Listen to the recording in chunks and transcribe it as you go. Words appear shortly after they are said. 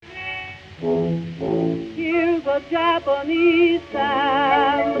Here's a Japanese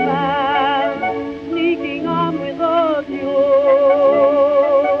sandman sneaking on with a mule.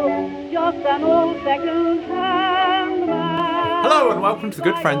 Just an old second-hand man. Hello and welcome to the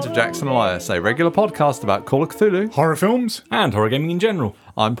Good Friends of Jackson Elias, a regular podcast about Call of Cthulhu, horror films, and horror gaming in general.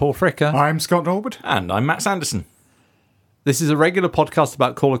 I'm Paul Fricker. I'm Scott Norbert. And I'm Matt Sanderson. This is a regular podcast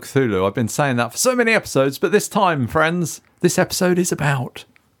about Call of Cthulhu. I've been saying that for so many episodes, but this time, friends, this episode is about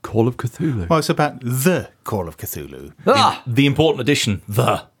Call of Cthulhu. Well, it's about the Call of Cthulhu. The important addition,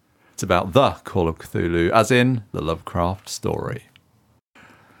 the. It's about the Call of Cthulhu, as in the Lovecraft story.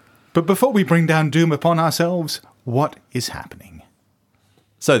 But before we bring down doom upon ourselves, what is happening?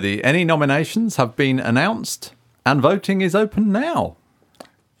 So any nominations have been announced, and voting is open now.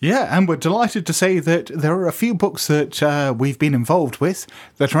 Yeah, and we're delighted to say that there are a few books that we've been involved with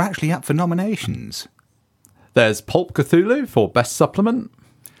that are actually up for nominations. There's Pulp Cthulhu for Best Supplement.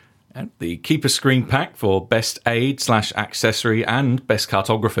 And the Keeper Screen Pack for Best Aid/Accessory and Best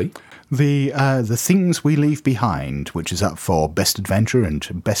Cartography. The Things We Leave Behind, which is up for Best Adventure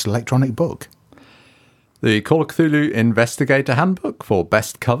and Best Electronic Book. The Call of Cthulhu Investigator Handbook for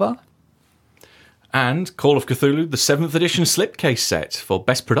Best Cover. And Call of Cthulhu, the 7th edition slipcase set for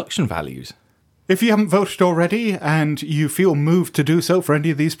Best Production Values. If you haven't voted already and you feel moved to do so for any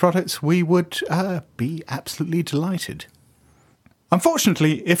of these products, we would be absolutely delighted.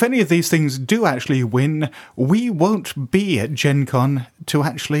 Unfortunately, if any of these things do actually win, we won't be at Gen Con to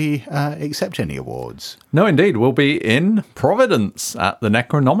actually accept any awards. No, indeed. We'll be in Providence at the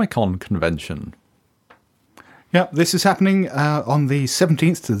Necronomicon convention. Yeah, this is happening on the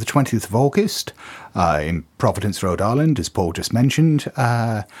 17th to the 20th of August in Providence, Rhode Island, as Paul just mentioned.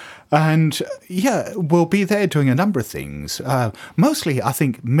 And yeah, we'll be there doing a number of things. Mostly, I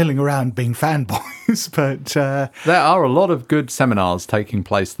think, milling around being fanboys, but... There are a lot of good seminars taking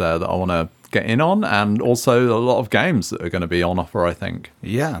place there that I want to get in on, and also a lot of games that are going to be on offer, I think.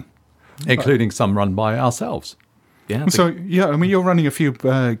 Yeah. Including some run by ourselves. Yeah. So, yeah, I mean, you're running a few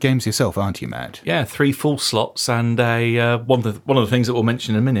games yourself, aren't you, Matt? Yeah, 3 full slots and one of the things that we'll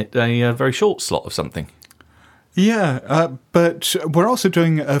mention in a minute, a very short slot of something. Yeah, but we're also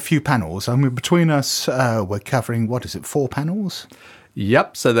doing a few panels. I mean, between us, we're covering, 4 panels?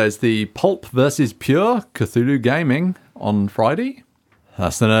 Yep, so there's the Pulp versus Pure Cthulhu Gaming on Friday.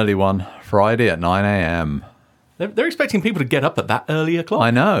 That's an early one, Friday at 9 a.m. They're expecting people to get up at that early o'clock.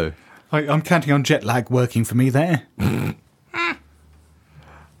 I know. I'm counting on jet lag working for me there.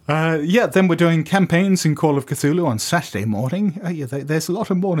 Yeah, then we're doing campaigns in Call of Cthulhu on Saturday morning. Yeah, there's a lot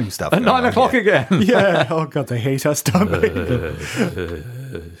of morning stuff. At 9 o'clock again. Yeah, oh God, they hate us, don't they?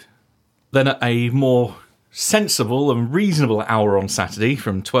 Then at a more sensible and reasonable hour on Saturday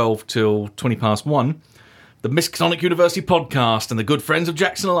from 12 till 20 past 1, the Miskatonic University podcast and the Good Friends of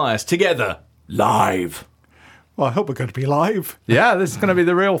Jackson Elias together, live. Well, I hope we're going to be live. Yeah, this is going to be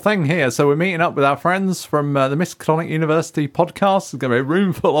the real thing here. So we're meeting up with our friends from the Miskatonic University podcast. There's going to be a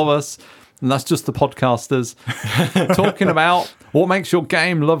room full of us, and that's just the podcasters, talking about what makes your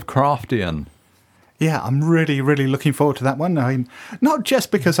game Lovecraftian. Yeah, I'm really, really looking forward to that one. I mean, not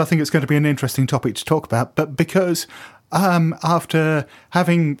just because I think it's going to be an interesting topic to talk about, but because after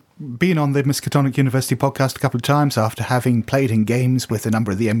having been on the Miskatonic University podcast a couple of times, after having played in games with a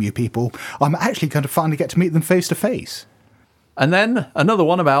number of the MU people, I'm actually going to finally get to meet them face to face. And then another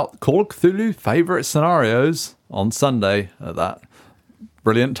one about Call of Cthulhu favourite scenarios on Sunday at that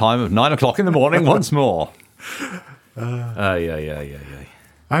brilliant time of 9 o'clock in the morning once more. Yeah.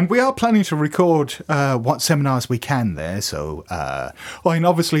 And we are planning to record what seminars we can there. So,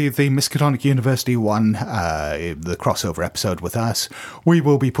 obviously the Miskatonic University one, the crossover episode with us, we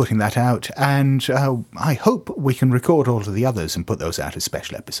will be putting that out. And I hope we can record all of the others and put those out as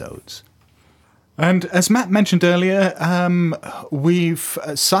special episodes. And as Matt mentioned earlier, we've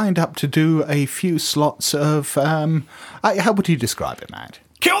signed up to do a few slots of... how would you describe it, Matt?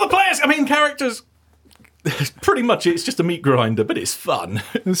 Kill the players! Characters! Pretty much, it's just a meat grinder, but it's fun.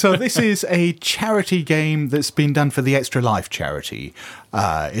 So this is a charity game that's been done for the Extra Life charity.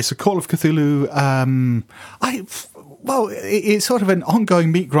 It's a Call of Cthulhu. It's sort of an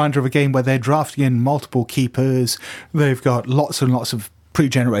ongoing meat grinder of a game where they're drafting in multiple keepers. They've got lots and lots of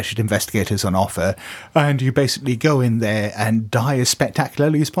pre-generated investigators on offer, and you basically go in there and die as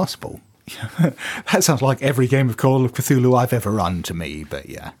spectacularly as possible. That sounds like every game of Call of Cthulhu I've ever run to me, but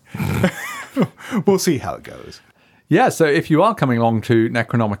yeah. We'll see how it goes. Yeah, so if you are coming along to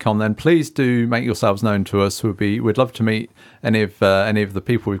Necronomicon, then please do make yourselves known to us. We'd love to meet any of the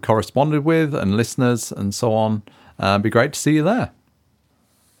people we've corresponded with and listeners and so on. It'd be great to see you there.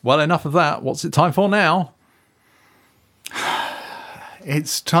 Well, enough of that. What's it time for now?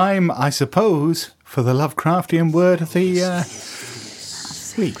 it's time, I suppose, for the Lovecraftian word of the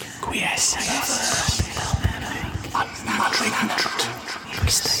week.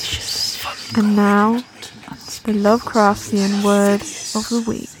 And now, the Lovecraftian word of the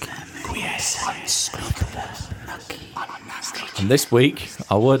week. And this week,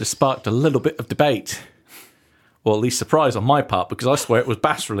 our word has sparked a little bit of debate. Or at least surprise on my part, because I swear it was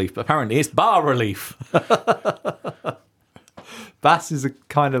bas relief, but apparently it's bar relief. Bass is a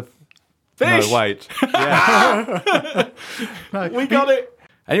kind of... Fish! No, wait. Yeah. We got it!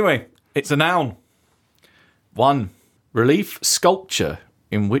 Anyway, it's a noun. 1. Relief sculpture,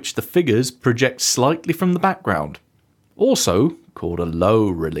 in which the figures project slightly from the background. Also called a low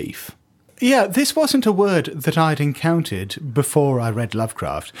relief. Yeah, this wasn't a word that I'd encountered before I read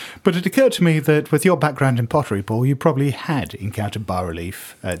Lovecraft, but it occurred to me that with your background in pottery, Paul, you probably had encountered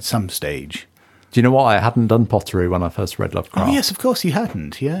bas-relief at some stage. Do you know what? I hadn't done pottery when I first read Lovecraft. Oh, yes, of course you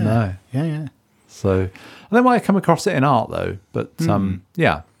hadn't, yeah. No. Yeah. So, I don't know why I come across it in art, though. But,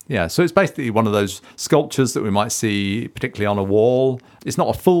 yeah. So it's basically one of those sculptures that we might see, particularly on a wall. It's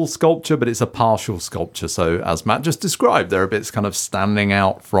not a full sculpture, but it's a partial sculpture. So, as Matt just described, there are bits kind of standing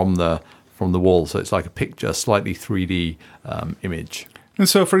out from the wall. So it's like a picture, slightly 3D image. And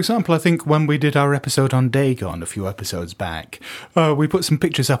so, for example, I think when we did our episode on Dagon a few episodes back, we put some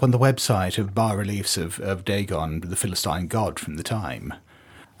pictures up on the website of bas-reliefs of Dagon, the Philistine god from the time.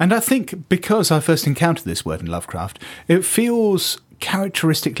 And I think because I first encountered this word in Lovecraft, it feels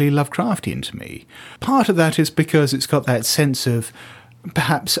characteristically Lovecraftian to me. Part of that is because it's got that sense of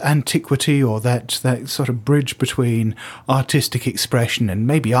perhaps antiquity, or that sort of bridge between artistic expression and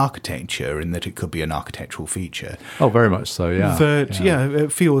maybe architecture, in that it could be an architectural feature. Oh, very much so, yeah.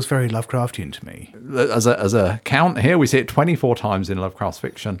 It feels very Lovecraftian to me. As a count here, we see it 24 times in Lovecraft's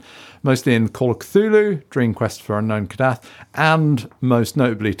fiction, mostly in Call of Cthulhu, Dream Quest for Unknown Kadath, and most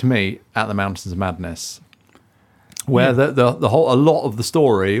notably to me, At the Mountains of Madness, where the whole, a lot of the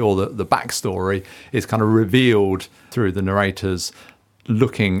story, or the backstory, is kind of revealed through the narrators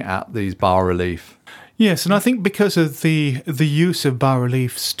looking at these bas-relief. Yes, and I think because of the use of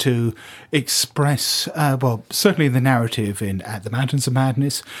bas-reliefs to express, certainly the narrative in At the Mountains of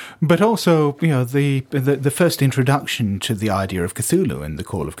Madness, but also, the first introduction to the idea of Cthulhu in the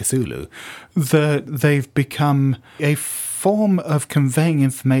Call of Cthulhu, that they've become a form of conveying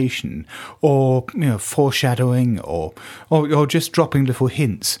information, or foreshadowing, or just dropping little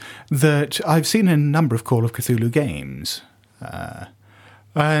hints that I've seen in a number of Call of Cthulhu games.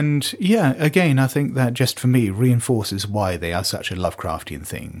 And yeah, again, I think that just for me reinforces why they are such a Lovecraftian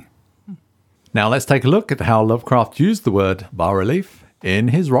thing. Now let's take a look at how Lovecraft used the word bas-relief in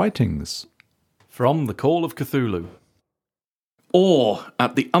his writings. From the Call of Cthulhu. Awe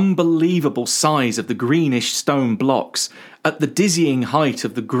at the unbelievable size of the greenish stone blocks, at the dizzying height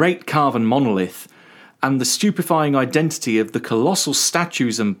of the great carven monolith, and the stupefying identity of the colossal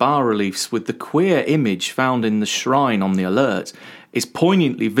statues and bas-reliefs with the queer image found in the shrine on the alert, is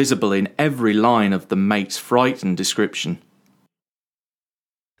poignantly visible in every line of the mate's frightened description.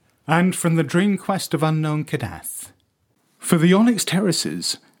 And from the Dream Quest of Unknown Kadath. For the onyx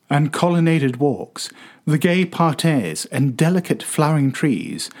terraces and colonnaded walks, the gay parterres and delicate flowering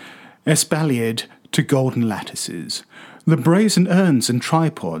trees, espaliered to golden lattices, the brazen urns and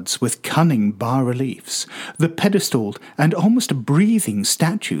tripods with cunning bas-reliefs, the pedestaled and almost breathing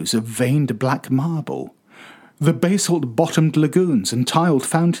statues of veined black marble, the basalt-bottomed lagoons and tiled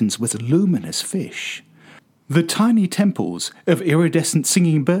fountains with luminous fish, the tiny temples of iridescent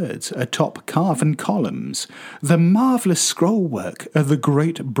singing birds atop carven columns, the marvellous scrollwork of the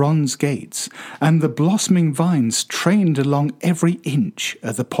great bronze gates, and the blossoming vines trained along every inch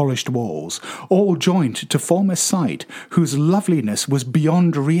of the polished walls, all joined to form a sight whose loveliness was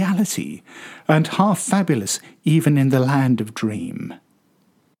beyond reality, and half fabulous even in the land of dream.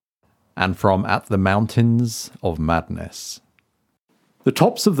 And from At the Mountains of Madness. The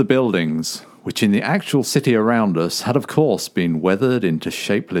tops of the buildings, which in the actual city around us had of course been weathered into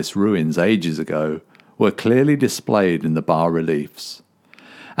shapeless ruins ages ago, were clearly displayed in the bas-reliefs,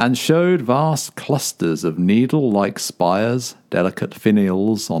 and showed vast clusters of needle-like spires, delicate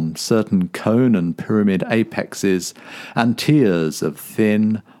finials on certain cone and pyramid apexes, and tiers of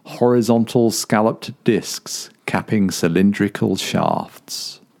thin, horizontal scalloped discs capping cylindrical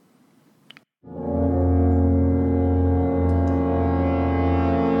shafts.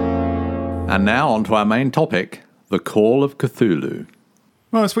 And now on to our main topic, the Call of Cthulhu.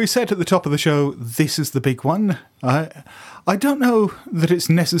 Well, as we said at the top of the show, this is the big one. I don't know that it's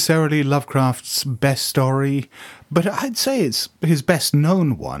necessarily Lovecraft's best story, but I'd say it's his best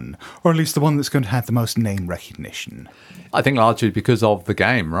known one, or at least the one that's going to have the most name recognition. I think largely because of the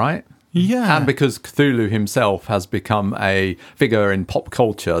game, right? Yeah. And because Cthulhu himself has become a figure in pop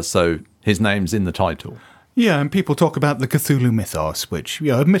culture, so his name's in the title. Yeah, and people talk about the Cthulhu mythos, which,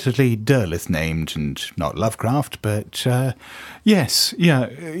 admittedly Derleth named and not Lovecraft, but yes, yeah,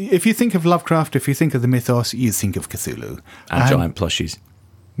 if you think of Lovecraft, if you think of the mythos, you think of Cthulhu. And giant plushies.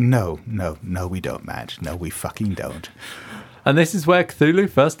 No, we don't, Matt. No, we fucking don't. And this is where Cthulhu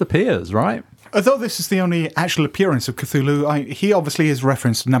first appears, right? Although this is the only actual appearance of Cthulhu, he obviously is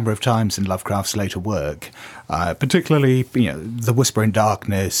referenced a number of times in Lovecraft's later work, particularly, The Whisper in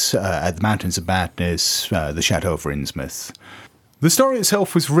Darkness, At the Mountains of Madness, The Shadow of Rinsmouth. The story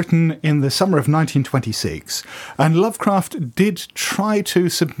itself was written in the summer of 1926, and Lovecraft did try to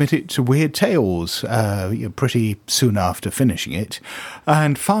submit it to Weird Tales pretty soon after finishing it,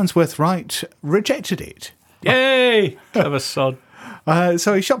 and Farnsworth Wright rejected it. Yay! Clever sod.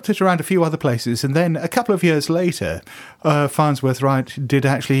 So he shopped it around a few other places, and then a couple of years later, Farnsworth Wright did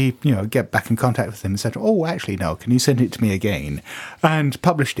actually, get back in contact with him and said, "Oh, actually, no, can you send it to me again?" And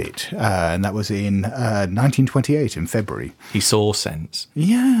published it, and that was in 1928 in February. He saw sense.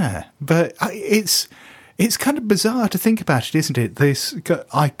 Yeah, but it's kind of bizarre to think about it, isn't it? This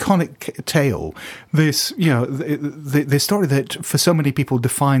iconic tale, this the story that for so many people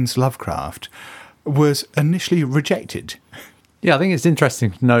defines Lovecraft, was initially rejected. Yeah, I think it's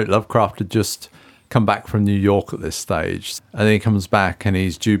interesting to note Lovecraft had just come back from New York at this stage. And then he comes back and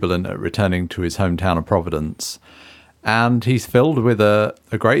he's jubilant at returning to his hometown of Providence. And he's filled with a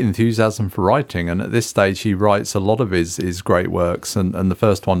great enthusiasm for writing. And at this stage, he writes a lot of his great works, and the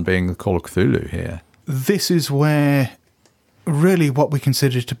first one being the Call of Cthulhu here. This is where really what we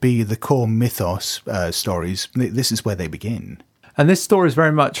consider to be the core mythos stories, this is where they begin. And this story is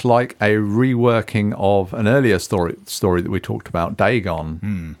very much like a reworking of an earlier story that we talked about,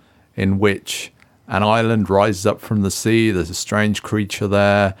 Dagon, in which an island rises up from the sea. There's a strange creature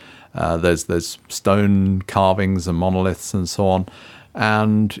there. There's stone carvings and monoliths and so on.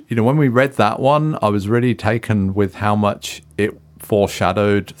 And, when we read that one, I was really taken with how much it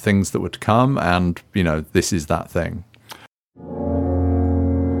foreshadowed things that would come. And, this is that thing.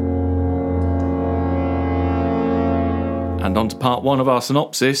 And on to part one of our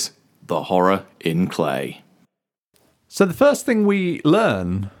synopsis, The Horror in Clay. So the first thing we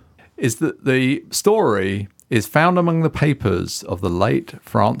learn is that the story is found among the papers of the late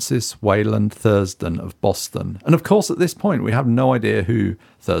Francis Wayland Thurston of Boston. And of course, at this point, we have no idea who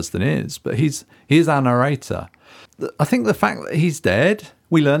Thurston is, but he's our narrator. I think the fact that he's dead,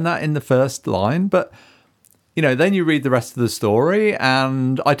 we learn that in the first line, but then you read the rest of the story,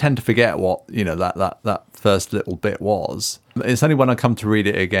 and I tend to forget what, that first little bit was. It's only when I come to read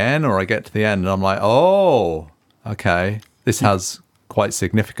it again, or I get to the end, and I'm like, oh, okay, this has quite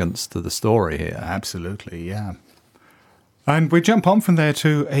significance to the story here. Absolutely, yeah. And we jump on from there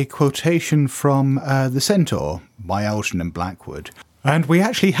to a quotation from The Centaur by Algernon Blackwood. And we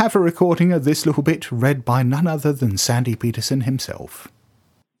actually have a recording of this little bit read by none other than Sandy Peterson himself.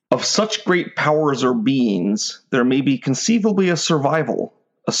 Of such great powers or beings, there may be conceivably a survival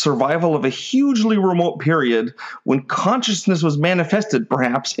of a hugely remote period when consciousness was manifested,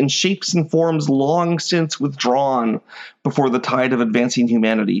 perhaps, in shapes and forms long since withdrawn before the tide of advancing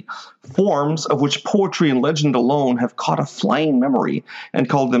humanity, forms of which poetry and legend alone have caught a flying memory and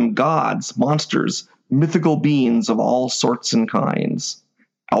called them gods, monsters, mythical beings of all sorts and kinds.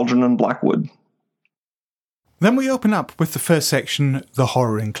 Algernon Blackwood. Then we open up with the first section, The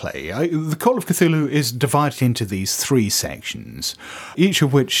Horror in Clay. The Call of Cthulhu is divided into these three sections, each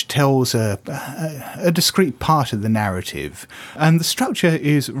of which tells a discrete part of the narrative. And the structure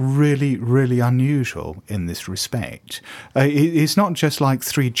is really, really unusual in this respect. It's not just like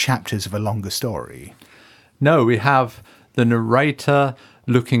 3 chapters of a longer story. No, we have the narrator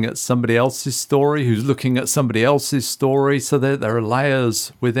looking at somebody else's story, who's looking at somebody else's story, so there are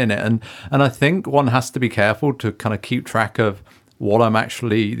layers within it. And I think one has to be careful to kind of keep track of what I'm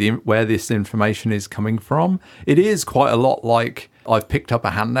actually, where this information is coming from. It is quite a lot like I've picked up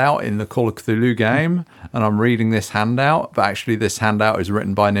a handout in the Call of Cthulhu game, and I'm reading this handout, but actually this handout is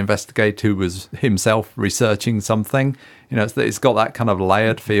written by an investigator who was himself researching something. It's got that kind of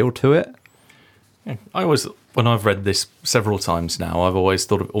layered feel to it. Yeah, when I've read this several times now, I've always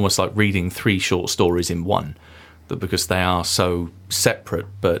thought of it almost like reading 3 short stories in one, that because they are so separate,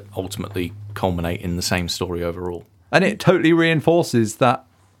 but ultimately culminate in the same story overall. And it totally reinforces that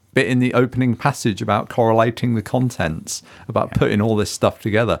bit in the opening passage about correlating the contents, about putting all this stuff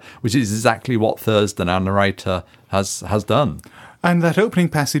together, which is exactly what Thurston, our narrator, has done. And that opening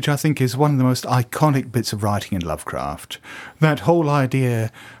passage, I think, is one of the most iconic bits of writing in Lovecraft. That whole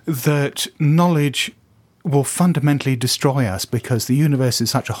idea that knowledge will fundamentally destroy us because the universe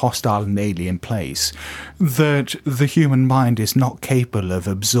is such a hostile and alien place that the human mind is not capable of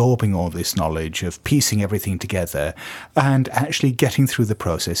absorbing all this knowledge, of piecing everything together, and actually getting through the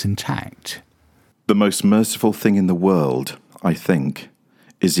process intact. The most merciful thing in the world, I think,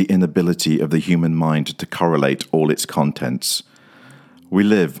 is the inability of the human mind to correlate all its contents. We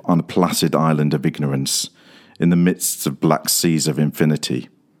live on a placid island of ignorance in the midst of black seas of infinity,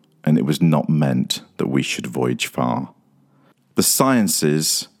 and it was not meant that we should voyage far. The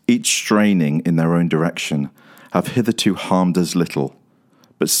sciences, each straining in their own direction, have hitherto harmed us little,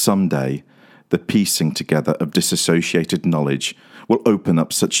 but someday the piecing together of disassociated knowledge will open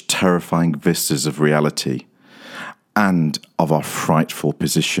up such terrifying vistas of reality and of our frightful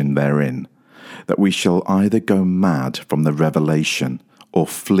position therein, that we shall either go mad from the revelation or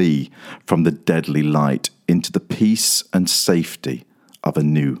flee from the deadly light into the peace and safety of a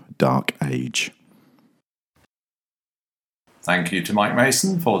new dark age. Thank you to Mike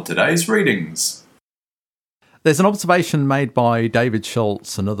Mason for today's readings. There's an observation made by David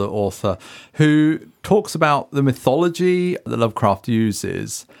Schultz, another author, who talks about the mythology that Lovecraft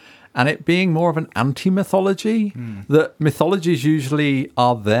uses and it being more of an anti-mythology, that mythologies usually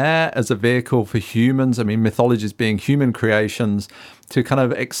are there as a vehicle for humans. I mean, mythologies being human creations to kind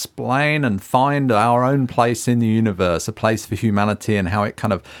of explain and find our own place in the universe, a place for humanity and how it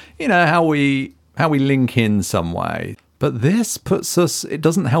kind of, how we link in some way. But this puts us, it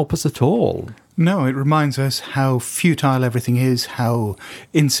doesn't help us at all. No, it reminds us how futile everything is, how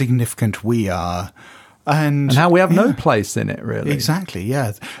insignificant we are. And how we have no place in it, really. Exactly,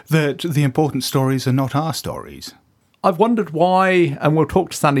 yeah. That the important stories are not our stories. I've wondered why, and we'll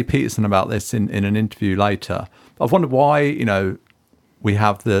talk to Sandy Peterson about this in an interview later. I've wondered why, we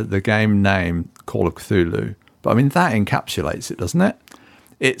have the game name Call of Cthulhu. But I mean, that encapsulates it, doesn't it?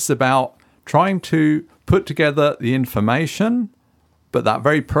 It's about trying to put together the information, but that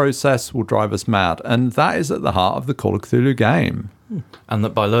very process will drive us mad. And that is at the heart of the Call of Cthulhu game. And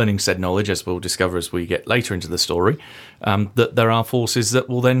that by learning said knowledge, as we'll discover as we get later into the story, that there are forces that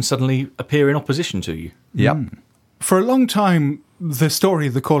will then suddenly appear in opposition to you. Yep. For a long time, the story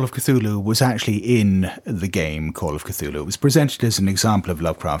of the Call of Cthulhu was actually in the game Call of Cthulhu. It was presented as an example of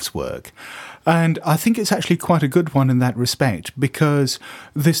Lovecraft's work. And I think it's actually quite a good one in that respect, because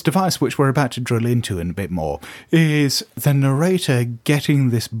this device, which we're about to drill into in a bit more, is the narrator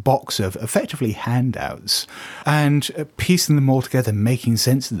getting this box of effectively handouts and piecing them all together, making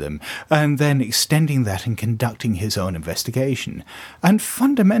sense of them, and then extending that and conducting his own investigation. And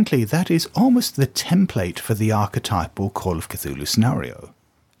fundamentally, that is almost the template for the archetypal Call of Cthulhu scenario.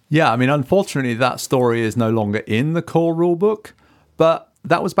 Yeah, I mean, unfortunately, that story is no longer in the core rulebook, but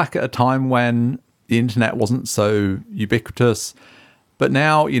that was back at a time when the internet wasn't so ubiquitous. But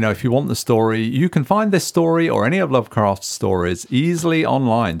now, if you want the story, you can find this story or any of Lovecraft's stories easily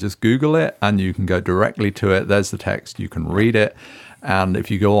online. Just Google it and you can go directly to it. There's the text. You can read it. And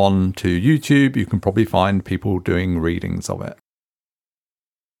if you go on to YouTube, you can probably find people doing readings of it.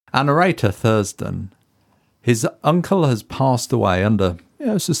 Our narrator, Thurston, his uncle has passed away under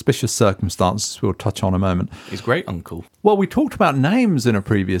suspicious circumstances we'll touch on in a moment. His great uncle. Well, we talked about names in a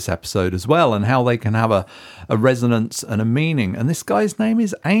previous episode as well and how they can have a resonance and a meaning. And this guy's name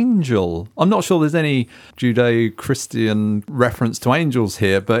is Angel. I'm not sure there's any Judeo-Christian reference to angels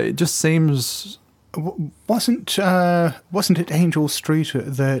here, but it just seems... Wasn't it Angel Street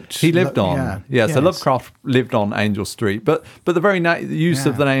that he lived on? Yeah, so Lovecraft lived on Angel Street, but the very use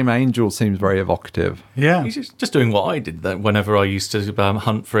of the name Angel seems very evocative. Yeah, he's just doing what I did. That whenever I used to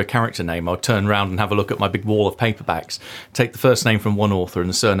hunt for a character name, I'd turn around and have a look at my big wall of paperbacks, take the first name from one author and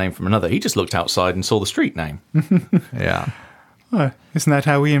the surname from another. He just looked outside and saw the street name. Yeah, isn't that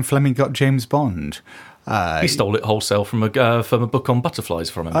how Ian Fleming got James Bond? He stole it wholesale from a book on butterflies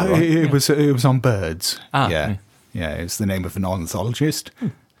from him. Right? It was on birds. Yeah, it's the name of an ornithologist.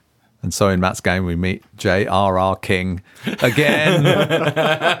 And so in Matt's game, we meet J.R.R. King again.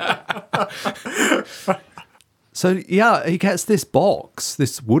 So he gets this box,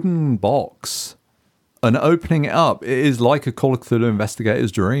 this wooden box, and opening it up, it is like a Call of Cthulhu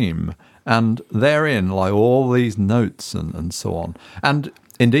investigator's dream. And therein lie all these notes and so on. And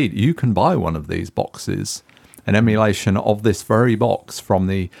indeed, you can buy one of these boxes an emulation of this very box from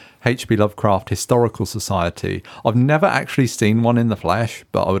the H.P. Lovecraft Historical Society. I've never actually seen one in the flesh,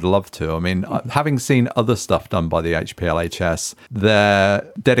 but I would love to. I mean, having seen other stuff done by the HPLHS, their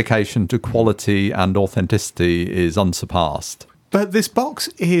dedication to quality and authenticity is unsurpassed. But this box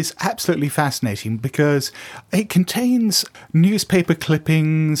is absolutely fascinating because it contains newspaper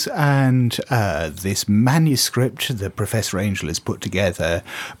clippings and this manuscript that Professor Angel has put together,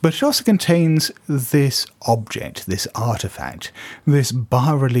 but it also contains this object, this artifact, this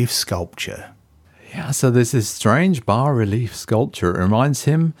bas-relief sculpture. Yeah, so there's this strange bas-relief sculpture. It reminds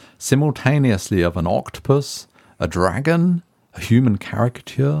him simultaneously of an octopus, a dragon, a human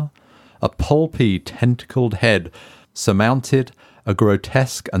caricature, a pulpy, tentacled head surmounted a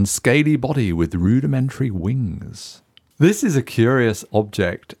grotesque and scaly body with rudimentary wings. This is a curious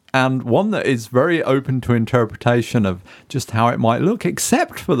object, and one that is very open to interpretation of just how it might look,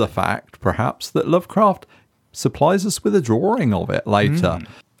 except for the fact, perhaps, that Lovecraft supplies us with a drawing of it later.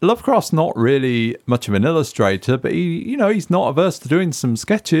 Lovecraft's not really much of an illustrator, but he's not averse to doing some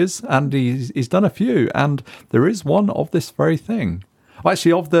sketches, and he's done a few, and there is one of this very thing.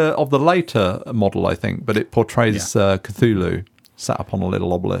 Actually, of the later model, I think, but it portrays Cthulhu sat up on a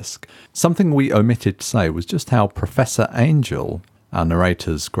little obelisk. Something we omitted to say was just how Professor Angel, our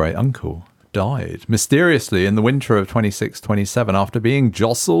narrator's great uncle, died mysteriously in the winter of 26-27 after being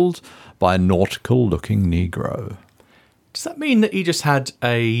jostled by a nautical-looking Negro. Does that mean that he just had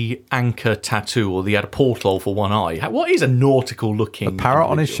a anchor tattoo, or he had a porthole for one eye? What is a nautical-looking A parrot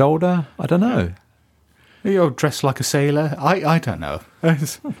on his shoulder? I don't know. You're dressed like a sailor? I don't know.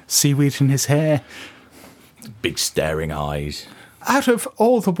 Seaweed in his hair. Big staring eyes. Out of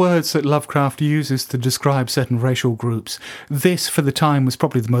all the words that Lovecraft uses to describe certain racial groups, this, for the time, was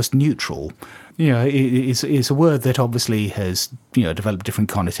probably the most neutral. It's a word that obviously has, developed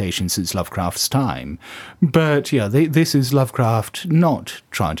different connotations since Lovecraft's time. But, this is Lovecraft not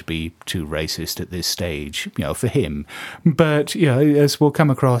trying to be too racist at this stage, for him. But, as we'll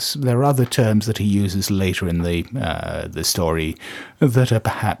come across, there are other terms that he uses later in the story that are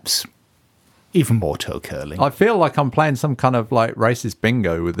perhaps even more toe-curling. I feel like I'm playing some kind of like racist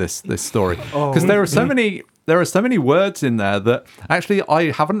bingo with this story, because there are so many words in there that actually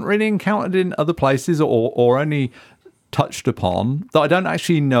I haven't really encountered in other places or only touched upon, that I don't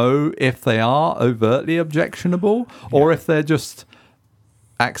actually know if they are overtly objectionable or if they're just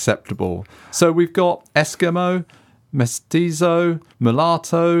acceptable. So we've got Eskimo, Mestizo,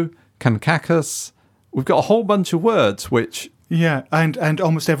 Mulatto, Kankakis. We've got a whole bunch of words which... Yeah, and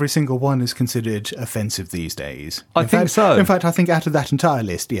almost every single one is considered offensive these days. I think so. In fact, I think out of that entire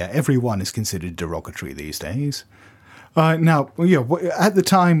list, every one is considered derogatory these days. Now, at the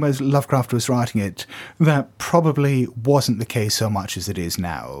time as Lovecraft was writing it, that probably wasn't the case so much as it is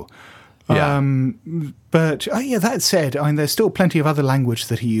now. Yeah. But that said, there's still plenty of other language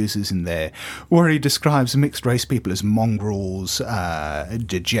that he uses in there, where he describes mixed race people as mongrels,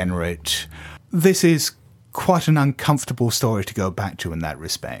 degenerate. This is quite an uncomfortable story to go back to in that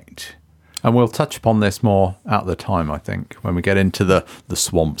respect. And we'll touch upon this more at the time, I think, when we get into the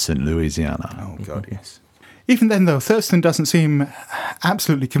swamps in Louisiana. Oh, God, yes. Even then, though, Thurston doesn't seem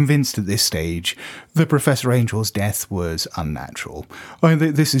absolutely convinced at this stage that Professor Angel's death was unnatural.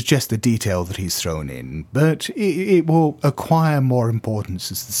 This is just the detail that he's thrown in, but it will acquire more importance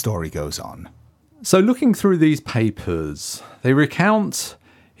as the story goes on. So looking through these papers, they recount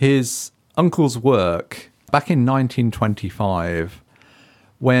his uncle's work back in 1925,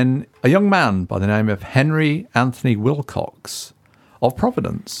 when a young man by the name of Henry Anthony Wilcox of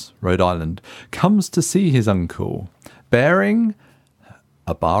Providence, Rhode Island, comes to see his uncle bearing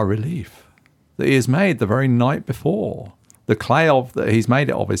a bas-relief that he has made the very night before. The clay that he's made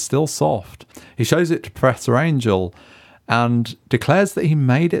it of is still soft. He shows it to Professor Angel and declares that he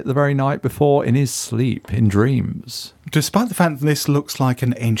made it the very night before in his sleep, in dreams. Despite the fact that this looks like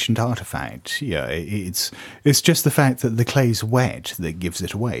an ancient artifact, it's just the fact that the clay's wet that gives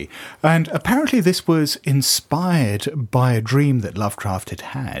it away. And apparently this was inspired by a dream that Lovecraft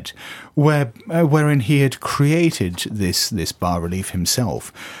had wherein he had created this bas-relief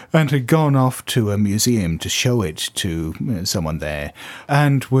himself and had gone off to a museum to show it to someone there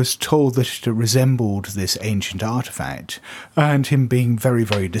and was told that it resembled this ancient artifact, and him being very,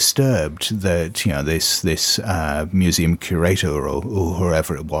 very disturbed that this museum curator or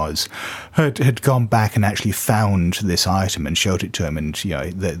whoever it was had gone back and actually found this item and showed it to him, and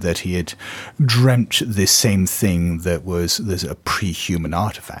that he had dreamt this same thing that was a pre-human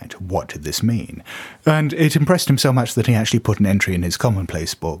artifact. What did this mean? And it impressed him so much that he actually put an entry in his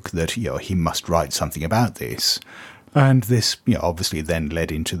commonplace book that he must write something about this. And this obviously then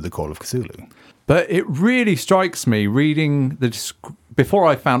led into the Call of Cthulhu. But it really strikes me reading before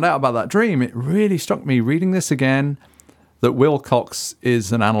I found out about that dream, it really struck me reading this again that Wilcox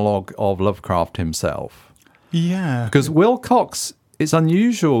is an analogue of Lovecraft himself. Yeah. Because Wilcox, it's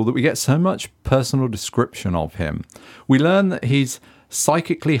unusual that we get so much personal description of him. We learn that he's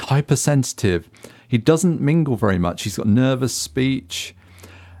psychically hypersensitive. He doesn't mingle very much. He's got nervous speech.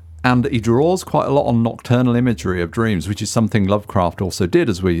 And he draws quite a lot on nocturnal imagery of dreams, which is something Lovecraft also did,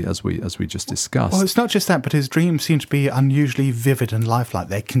 as we just discussed. Well, it's not just that, but his dreams seem to be unusually vivid and lifelike.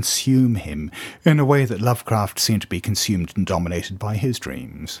 They consume him in a way that Lovecraft seemed to be consumed and dominated by his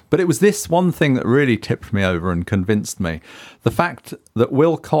dreams. But it was this one thing that really tipped me over and convinced me. The fact that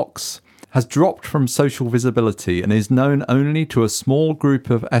Wilcox has dropped from social visibility and is known only to a small group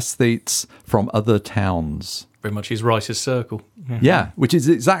of aesthetes from other towns. Very much his writer's circle. Yeah, which is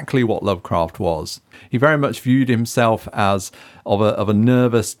exactly what Lovecraft was. He very much viewed himself as of a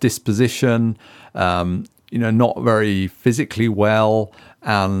nervous disposition, not very physically well,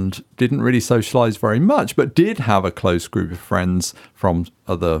 and didn't really socialise very much, but did have a close group of friends from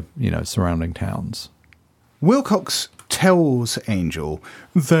other, surrounding towns. Wilcox tells Angel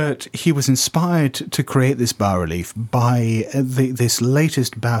that he was inspired to create this bas-relief by this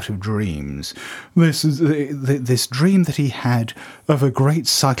latest bout of dreams. This dream that he had of a great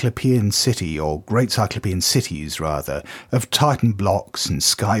cyclopean city, or great cyclopean cities rather, of Titan blocks and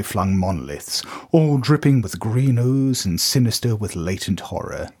sky-flung monoliths, all dripping with green ooze and sinister with latent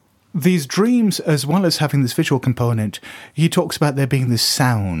horror. These dreams, as well as having this visual component, he talks about there being this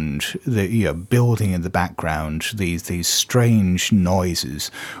sound, building in the background, these strange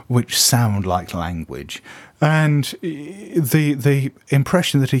noises which sound like language. And the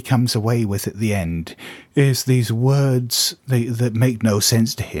impression that he comes away with at the end is these words that make no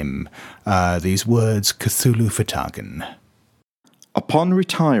sense to him. These words, Cthulhu Fatagan. Upon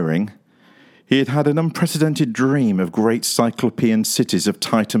retiring, he had had an unprecedented dream of great cyclopean cities of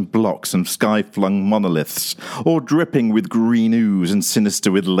Titan blocks and sky-flung monoliths, all dripping with green ooze and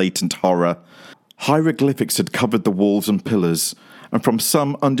sinister with latent horror. Hieroglyphics had covered the walls and pillars, and from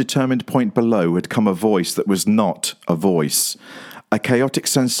some undetermined point below had come a voice that was not a voice, a chaotic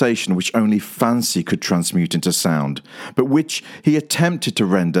sensation which only fancy could transmute into sound, but which he attempted to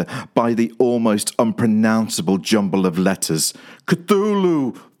render by the almost unpronounceable jumble of letters.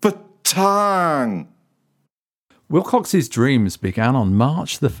 Cthulhu! Tang! Wilcox's dreams began on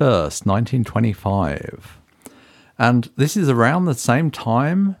March the 1st, 1925. And this is around the same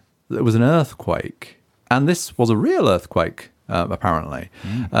time that there was an earthquake. And this was a real earthquake, apparently.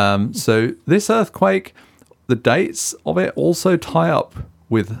 So this earthquake, the dates of it also tie up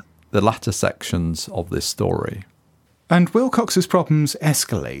with the latter sections of this story. And Wilcox's problems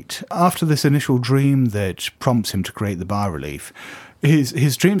escalate. After this initial dream that prompts him to create the bas-relief,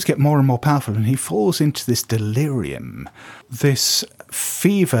 his dreams get more and more powerful, and he falls into this delirium, this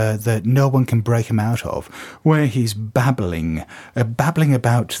fever that no one can break him out of, where he's babbling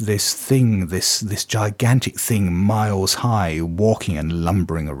about this thing, this gigantic thing miles high, walking and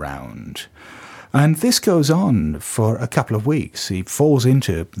lumbering around. And this goes on for a couple of weeks. He falls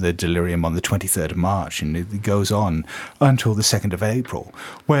into the delirium on the 23rd of March, and it goes on until the 2nd of April,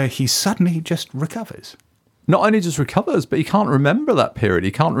 where he suddenly just recovers. Not only just recovers, but he can't remember that period.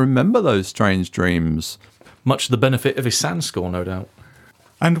 He can't remember those strange dreams. Much to the benefit of his sand score, no doubt.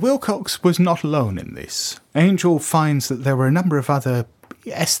 And Wilcox was not alone in this. Angel finds that there were a number of other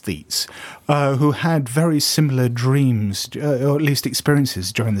aesthetes who had very similar dreams, or at least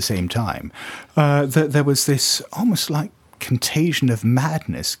experiences during the same time. That there was this almost like contagion of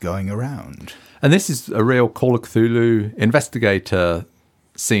madness going around. And this is a real Call of Cthulhu investigator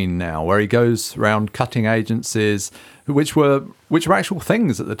scene now, where he goes around cutting agencies, which were actual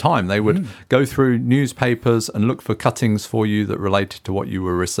things at the time. They would go through newspapers and look for cuttings for you that related to what you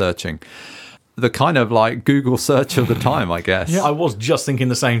were researching. The kind of like Google search of the time, I guess. Yeah, I was just thinking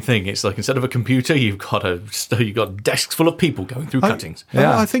the same thing. It's like instead of a computer, you've got desks full of people going through cuttings.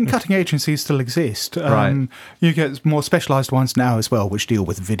 Yeah. I think cutting agencies still exist. Right. You get more specialised ones now as well, which deal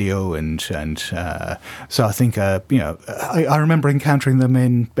with video and so I think I remember encountering them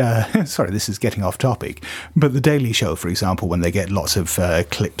in. Sorry, this is getting off topic, but the Daily Show, for example, when they get lots of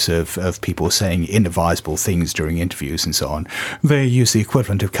clips of people saying inadvisable things during interviews and so on, they use the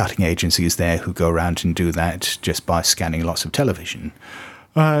equivalent of cutting agencies there who go around and do that just by scanning lots of television.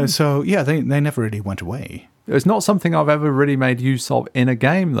 So, yeah, they never really went away. It's not something I've ever really made use of in a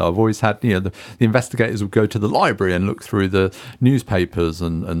game, though. I've always had, the investigators would go to the library and look through the newspapers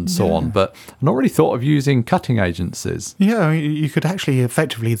and so on. But I've not really thought of using cutting agencies. Yeah, I mean, you could actually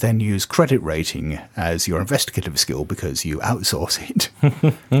effectively then use credit rating as your investigative skill because you outsource it.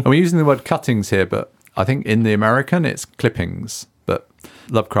 And we're using the word cuttings here, but I think in the American it's clippings. But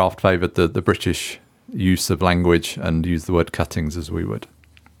Lovecraft favoured the British use of language and used the word cuttings as we would.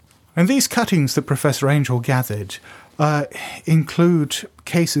 And these cuttings that Professor Angel gathered include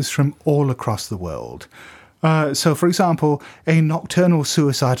cases from all across the world. So, for example, a nocturnal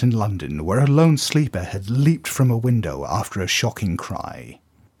suicide in London where a lone sleeper had leaped from a window after a shocking cry.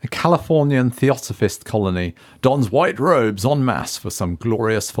 A Californian theosophist colony dons white robes en masse for some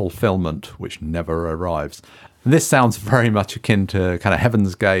glorious fulfillment which never arrives. And this sounds very much akin to kind of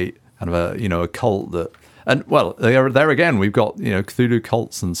Heaven's Gate, kind of a cult that... And, well, there again, we've got, Cthulhu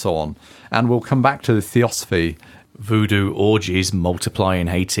cults and so on. And we'll come back to the theosophy. Voodoo orgies multiply in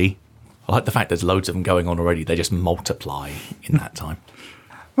Haiti. I like the fact there's loads of them going on already. They just multiply in that time.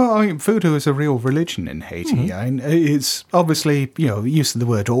 Well, I mean, voodoo is a real religion in Haiti. Mm-hmm. I mean, it's obviously, use of the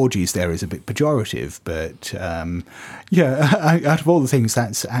word orgies there is a bit pejorative, but out of all the things,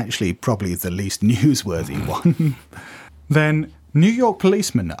 that's actually probably the least newsworthy one. Then... New York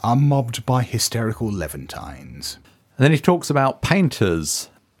policemen are mobbed by hysterical Levantines. And then he talks about painters.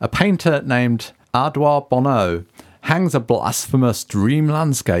 A painter named Ardois Bonneau hangs a blasphemous dream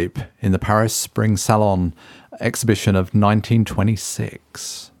landscape in the Paris Spring Salon exhibition of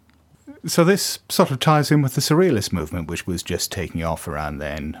 1926. So this sort of ties in with the Surrealist movement, which was just taking off around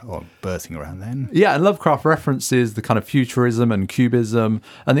then, or birthing around then. Yeah, and Lovecraft references the kind of futurism and cubism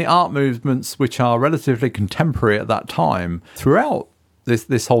and the art movements which are relatively contemporary at that time. Throughout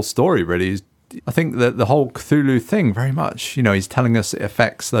this whole story, really, I think that the whole Cthulhu thing very much, he's telling us it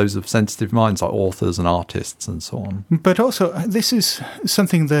affects those of sensitive minds like authors and artists and so on. But also, this is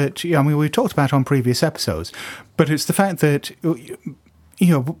something that, we've talked about on previous episodes, but it's the fact that...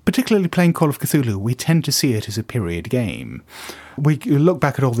 particularly playing Call of Cthulhu, we tend to see it as a period game. We look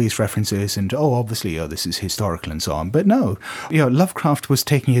back at all these references and, obviously, this is historical and so on. But no, Lovecraft was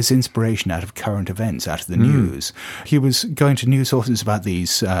taking his inspiration out of current events, out of the news. He was going to news sources about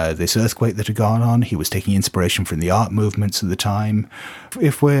this earthquake that had gone on. He was taking inspiration from the art movements of the time.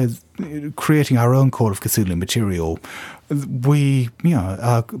 If we're creating our own Call of Cthulhu material, we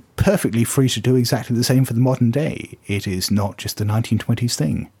are perfectly free to do exactly the same for the modern day. It is not just the 1920s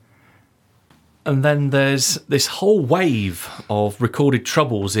thing. And then there's this whole wave of recorded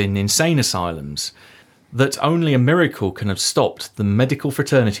troubles in insane asylums that only a miracle can have stopped the medical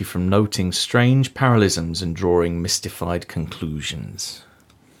fraternity from noting strange parallelisms and drawing mystified conclusions.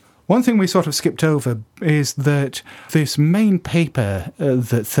 One thing we sort of skipped over is that this main paper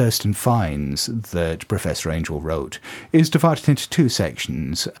that Thurston finds that Professor Angel wrote is divided into two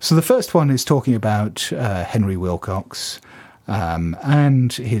sections. So the first one is talking about Henry Wilcox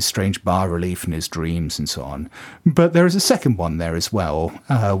and his strange bas-relief and his dreams and so on. But there is a second one there as well,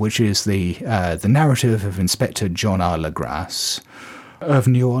 which is the narrative of Inspector John R. Legrasse of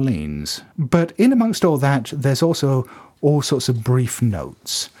New Orleans. But in amongst all that, there's also all sorts of brief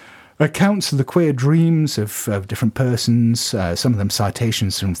notes. Accounts of the queer dreams of different persons, some of them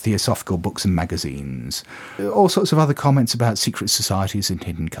citations from theosophical books and magazines, all sorts of other comments about secret societies and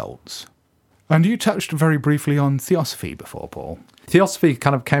hidden cults. And you touched very briefly on theosophy before, Paul. Theosophy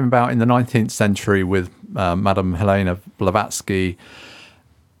kind of came about in the 19th century with Madame Helena Blavatsky,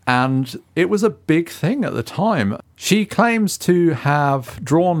 and it was a big thing at the time. She claims to have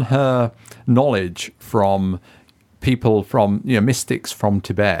drawn her knowledge from people from, mystics from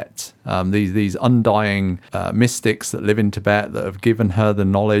Tibet, these undying mystics that live in Tibet that have given her the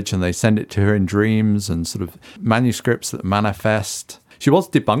knowledge, and they send it to her in dreams and sort of manuscripts that manifest. She was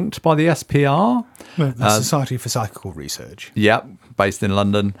debunked by the SPR. The Society for Psychical Research. Yep, based in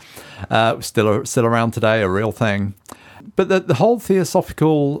London. Still around today, a real thing. But the whole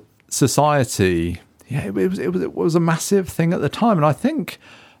Theosophical Society, it was a massive thing at the time. And I think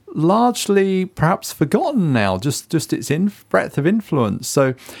largely perhaps forgotten now, just its breadth of influence.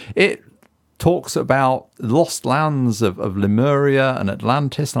 So it talks about lost lands of Lemuria and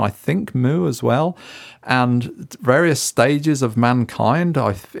Atlantis, and I think Mu as well, and various stages of mankind.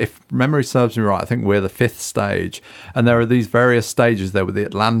 If memory serves me right, I think we're the 5th stage, and there are these various stages. There were the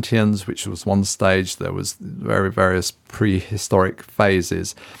Atlanteans, which was one stage. There was various prehistoric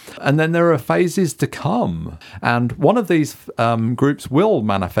phases, and then there are phases to come, and one of these groups will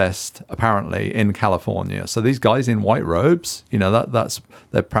manifest apparently in California. So these guys in white robes,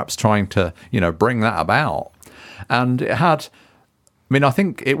 they're perhaps trying to bring that about. And it had I mean, I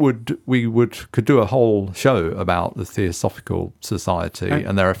think could do a whole show about the Theosophical Society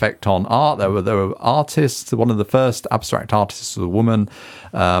and their effect on art. There were artists. One of the first abstract artists was a woman,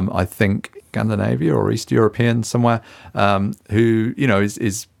 I think Scandinavia or East European somewhere, who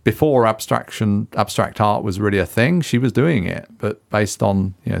is before abstract art was really a thing. She was doing it, but based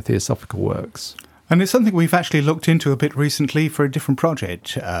on theosophical works. And it's something we've actually looked into a bit recently for a different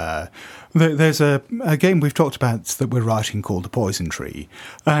project. There's a game we've talked about that we're writing called The Poison Tree,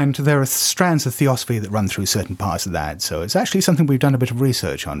 and there are strands of theosophy that run through certain parts of that. So it's actually something we've done a bit of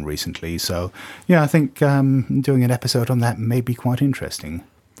research on recently. So, yeah, I think doing an episode on that may be quite interesting.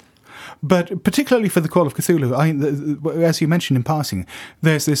 But particularly for the Call of Cthulhu, as you mentioned in passing,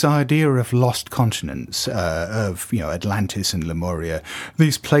 there's this idea of lost continents, of Atlantis and Lemuria,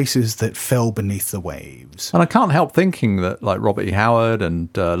 these places that fell beneath the waves. And I can't help thinking that, like Robert E. Howard and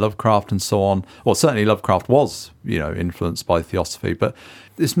Lovecraft and so on, well, certainly Lovecraft was, influenced by theosophy, but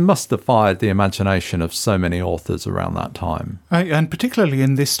this must have fired the imagination of so many authors around that time. And particularly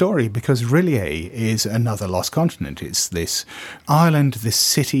in this story, because R'lyeh is another lost continent. It's this island, this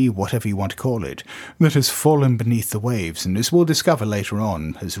city, whatever you want to call it, that has fallen beneath the waves, and as we'll discover later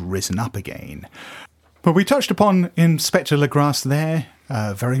on, has risen up again. But we touched upon Inspector Legrasse there,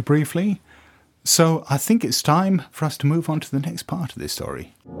 very briefly. So I think it's time for us to move on to the next part of this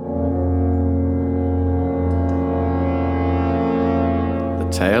story.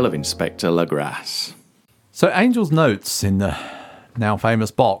 Tale of Inspector Legrasse. So Angel's notes in the now famous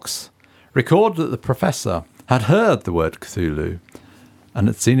box record that the professor had heard the word Cthulhu and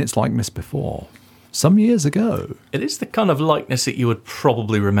had seen its likeness before, some years ago. It is the kind of likeness that you would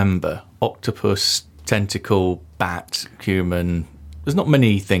probably remember. Octopus, tentacle, bat, human. There's not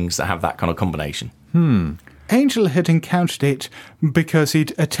many things that have that kind of combination. Angel had encountered it because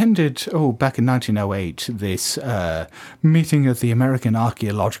he'd attended, back in 1908, this meeting of the American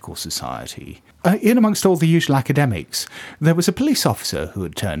Archaeological Society. In amongst all the usual academics, there was a police officer who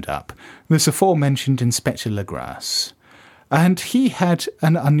had turned up, this aforementioned Inspector Legrasse, and he had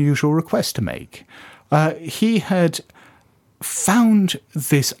an unusual request to make. He had found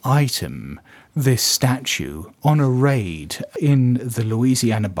this item, this statue, on a raid in the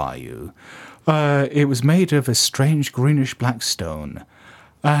Louisiana Bayou. It was made of a strange greenish-black stone,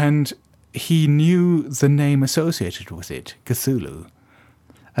 and he knew the name associated with it, Cthulhu.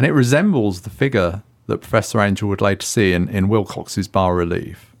 And it resembles the figure that Professor Angel would later see in Wilcox's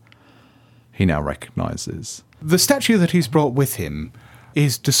bas-relief. He now recognises. The statue that he's brought with him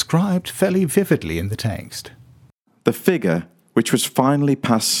is described fairly vividly in the text. The figure, which was finally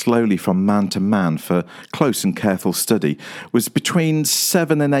passed slowly from man to man for close and careful study, was between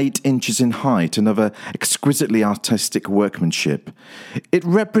 7 and 8 inches in height and of a exquisitely artistic workmanship. It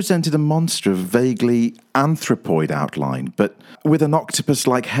represented a monster of vaguely anthropoid outline, but with an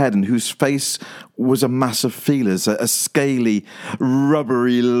octopus-like head and whose face was a mass of feelers, a scaly,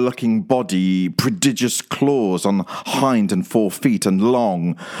 rubbery-looking body, prodigious claws on hind and 4 feet, and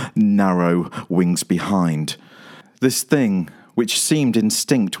long, narrow wings behind. This thing, which seemed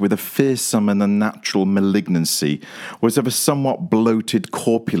instinct with a fearsome and unnatural malignancy, was of a somewhat bloated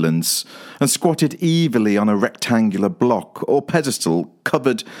corpulence, and squatted evilly on a rectangular block or pedestal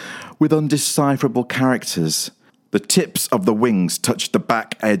covered with undecipherable characters. The tips of the wings touched the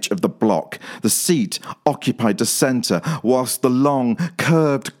back edge of the block. The seat occupied the centre, whilst the long,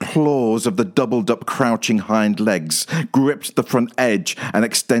 curved claws of the doubled-up crouching hind legs gripped the front edge and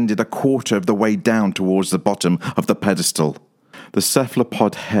extended a quarter of the way down towards the bottom of the pedestal. The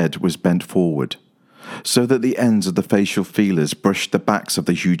cephalopod head was bent forward, so that the ends of the facial feelers brushed the backs of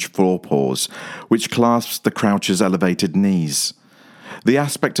the huge forepaws, which clasped the croucher's elevated knees. The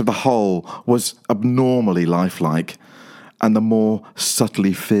aspect of the whole was abnormally lifelike, and the more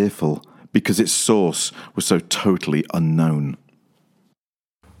subtly fearful, because its source was so totally unknown.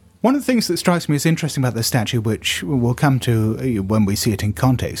 One of the things that strikes me as interesting about the statue, which we'll come to when we see it in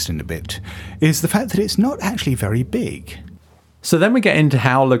context in a bit, is the fact that it's not actually very big. So then we get into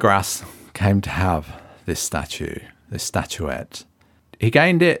how Legrasse came to have this statue, this statuette. He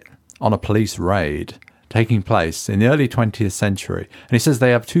gained it on a police raid taking place in the early 20th century. And he says they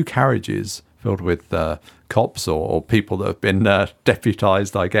have 2 carriages filled with cops or people that have been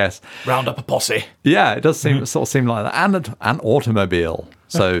deputised, I guess. Round up a posse. Yeah, it does seem like that. And an automobile.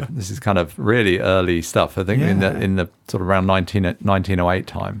 So this is kind of really early stuff, I think, in the sort of around 1908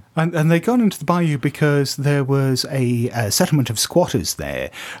 time. And they got into the bayou because there was a settlement of squatters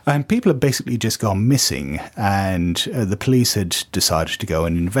there, and people had basically just gone missing, and the police had decided to go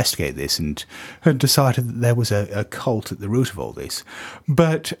and investigate this and had decided that there was a cult at the root of all this.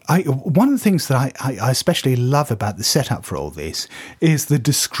 But one of the things that I especially love about the setup for all this is the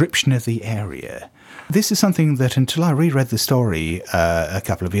description of the area. This is something that, until I reread the story a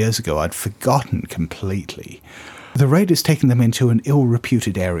couple of years ago, I'd forgotten completely. The raiders taken them into an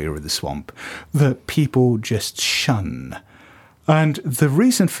ill-reputed area of the swamp that people just shun. And the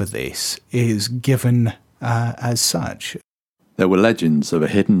reason for this is given as such. There were legends of a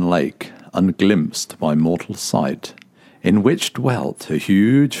hidden lake, unglimpsed by mortal sight, in which dwelt a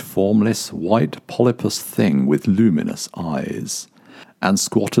huge, formless, white polypus thing with luminous eyes. And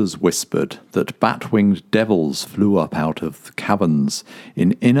squatters whispered that bat-winged devils flew up out of the caverns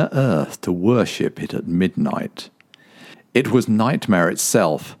in inner earth to worship it at midnight. It was nightmare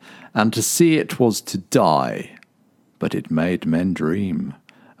itself, and to see it was to die. But it made men dream,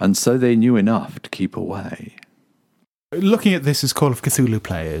 and so they knew enough to keep away. Looking at this as Call of Cthulhu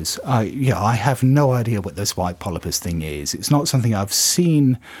players, I have no idea what this white polypus thing is. It's not something I've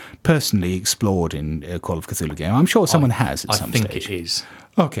seen personally explored in a Call of Cthulhu game. I'm sure someone has at some stage. I think it is.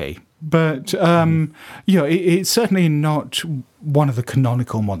 Okay, but it's certainly not one of the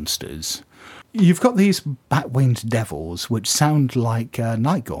canonical monsters. You've got these bat-winged devils, which sound like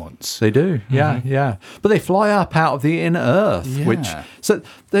night gaunts. They do, yeah. But they fly up out of the inner earth, which so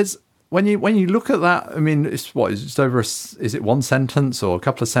there's. When you look at that, I mean, it's just over, is it one sentence or a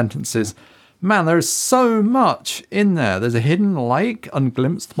couple of sentences? Man, there's so much in there. There's a hidden lake,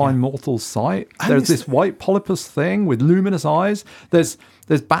 unglimpsed by mortal sight. There's this white polypus thing with luminous eyes. There's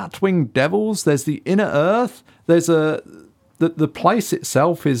bat-winged devils. There's the inner earth. There's the place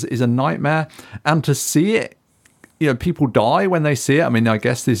itself is a nightmare. And to see it, people die when they see it. I mean, I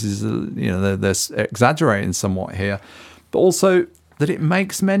guess this is, they're exaggerating somewhat here. But also that it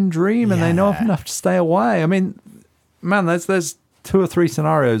makes men dream and they know enough to stay away. I mean, man, there's 2 or 3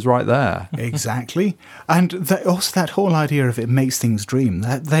 scenarios right there. Exactly. And also that whole idea of it makes things dream,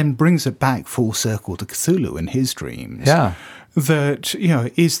 that then brings it back full circle to Cthulhu and his dreams. Yeah. That,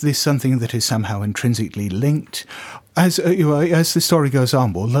 is this something that is somehow intrinsically linked? As the story goes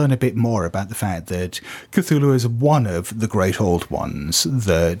on, we'll learn a bit more about the fact that Cthulhu is one of the great old ones,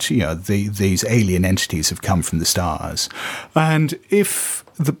 that, these alien entities have come from the stars. And if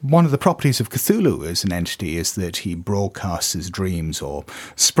one of the properties of Cthulhu as an entity is that he broadcasts his dreams or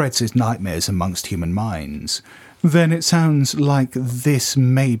spreads his nightmares amongst human minds, then it sounds like this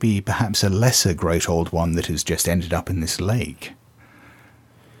may be perhaps a lesser great old one that has just ended up in this lake.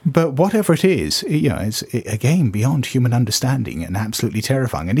 But whatever it is, it's again beyond human understanding and absolutely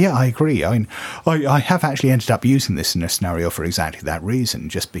terrifying. And I agree. I mean, I have actually ended up using this in a scenario for exactly that reason,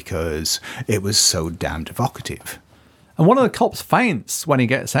 just because it was so damned evocative. And one of the cops faints when he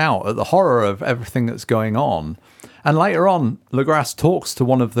gets out at the horror of everything that's going on. And later on, Legrasse talks to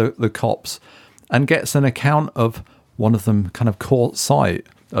one of the cops and gets an account of one of them kind of caught sight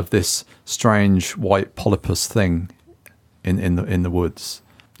of this strange white polypus thing in the woods.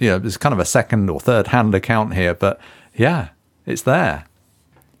 There's kind of a second or third hand account here, but it's there.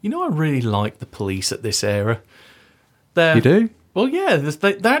 I really like the police at this era. You do? Well, yeah,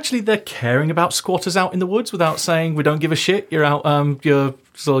 they're caring about squatters out in the woods without saying, we don't give a shit, you're out, you're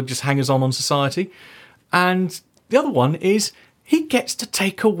sort of just hangers-on on society. And the other one is he gets to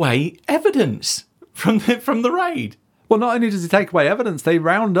take away evidence from the raid. Well, not only does he take away evidence, they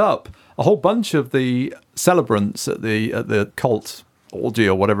round up a whole bunch of the celebrants at the cult orgy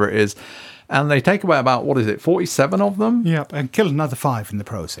or whatever it is, and they take away about 47 of them? Yep, and kill another 5 in the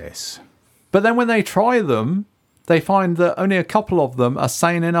process. But then when they try them, they find that only a couple of them are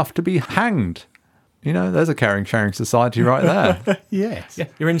sane enough to be hanged. There's a caring, sharing society right there. Yes. Yeah,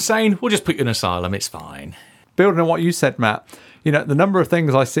 you're insane, we'll just put you in an asylum, it's fine. Building on what you said, Matt, the number of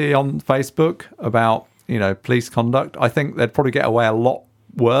things I see on Facebook about, police conduct, I think they'd probably get away a lot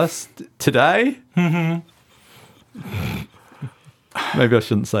worse today. Maybe I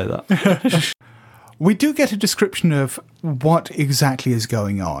shouldn't say that. We do get a description of what exactly is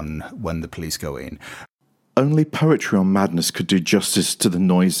going on when the police go in. Only poetry on madness could do justice to the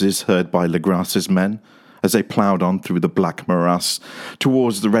noises heard by Legrasse's men as they ploughed on through the black morass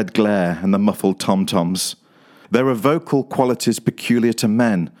towards the red glare and the muffled tom-toms. There are vocal qualities peculiar to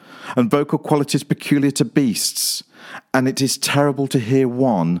men and vocal qualities peculiar to beasts, and it is terrible to hear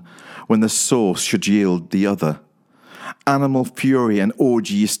one when the source should yield the other. Animal fury and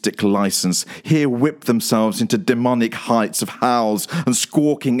orgiastic license here whipped themselves into demonic heights of howls and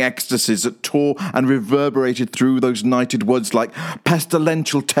squawking ecstasies that tore and reverberated through those nighted woods like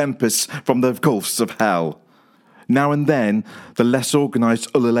pestilential tempests from the gulfs of hell. Now and then, the less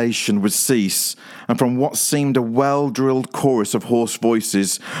organised ululation would cease, and from what seemed a well-drilled chorus of hoarse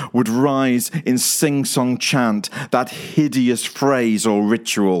voices would rise in sing-song chant that hideous phrase or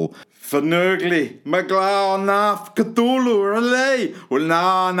ritual. Fnugli, Maglau naf Cthulhu relay,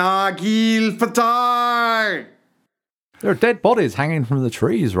 na gil fatar. There are dead bodies hanging from the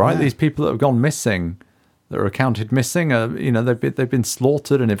trees, right? Yeah. These people that have gone missing, that are accounted missing, they've been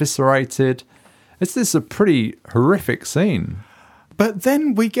slaughtered and eviscerated. This is a pretty horrific scene. But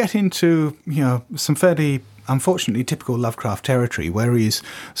then we get into, some fairly, unfortunately, typical Lovecraft territory, where he's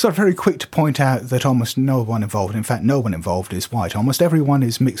sort of very quick to point out that almost no one involved, in fact, no one involved is white. Almost everyone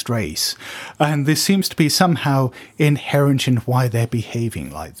is mixed race. And this seems to be somehow inherent in why they're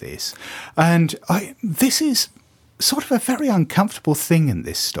behaving like this. And this is sort of a very uncomfortable thing in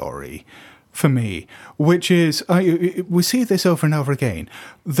this story for me, which is, we see this over and over again,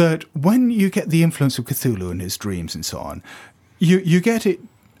 that when you get the influence of Cthulhu in his dreams and so on, you get it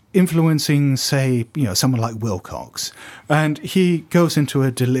influencing, say, someone like Wilcox, and he goes into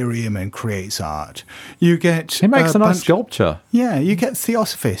a delirium and creates art. He makes a nice sculpture. Yeah, you get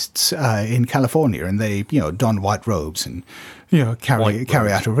theosophists in California, and they, don white robes and,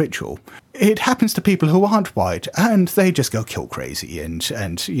 carry out a ritual. It happens to people who aren't white, and they just go kill crazy and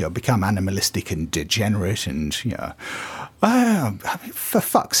become animalistic and degenerate and, for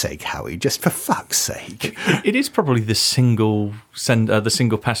fuck's sake, Howie, just for fuck's sake. It is probably the single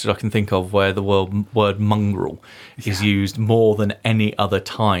passage I can think of where the word mongrel is used more than any other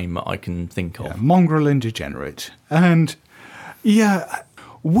time I can think of. Yeah, mongrel and degenerate. And,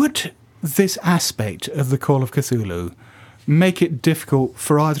 would this aspect of the Call of Cthulhu make it difficult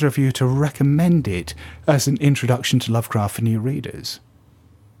for either of you to recommend it as an introduction to Lovecraft for new readers?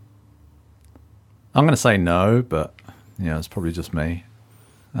 I'm going to say no, but it's probably just me.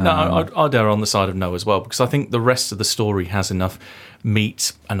 No, I'd err on the side of no as well, because I think the rest of the story has enough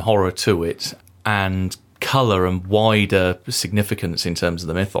meat and horror to it and colour and wider significance in terms of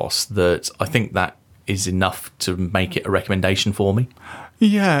the mythos that I think that is enough to make it a recommendation for me.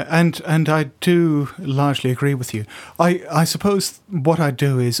 Yeah, and I do largely agree with you. I suppose what I'd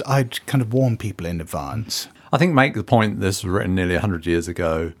do is I'd kind of warn people in advance. I think make the point this was written nearly 100 years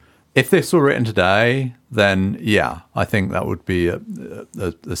ago. If this were written today, then I think that would be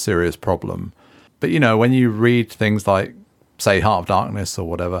a serious problem. But, when you read things like, say, Heart of Darkness or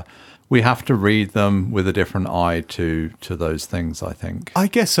whatever, we have to read them with a different eye to those things, I think. I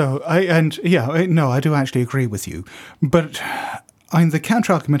guess so. I do actually agree with you. But the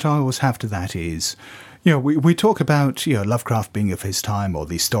counter-argument I always have to that is, we talk about Lovecraft being of his time or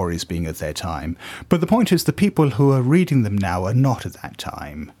these stories being of their time. But the point is the people who are reading them now are not at that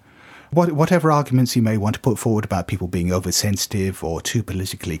time. Whatever arguments you may want to put forward about people being oversensitive or too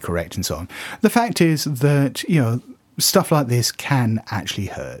politically correct and so on, the fact is that, stuff like this can actually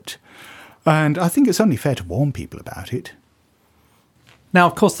hurt. And I think it's only fair to warn people about it. Now,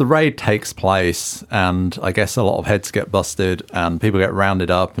 of course, the raid takes place, and I guess a lot of heads get busted, and people get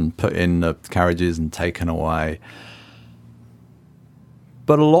rounded up and put in the carriages and taken away.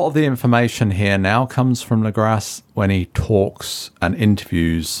 But a lot of the information here now comes from Legras when he talks and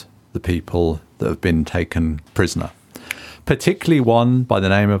interviews the people that have been taken prisoner, particularly one by the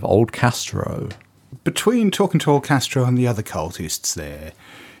name of Old Castro. Between talking to Old Castro and the other cultists there,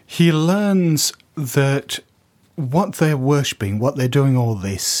 he learns that what they're worshipping, what they're doing all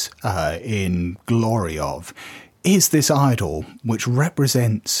this in glory of, is this idol which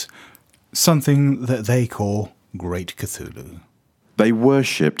represents something that they call Great Cthulhu. They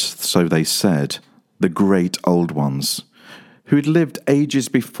worshipped, so they said, the great old ones, who had lived ages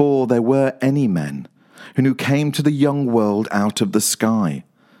before there were any men, and who came to the young world out of the sky.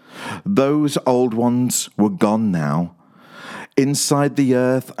 Those old ones were gone now, inside the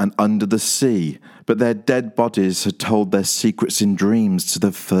earth and under the sea, but their dead bodies had told their secrets in dreams to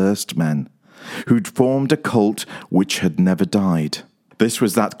the first men, who'd formed a cult which had never died. This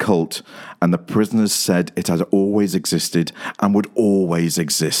was that cult, and the prisoners said it had always existed and would always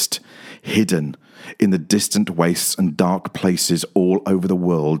exist, hidden in the distant wastes and dark places all over the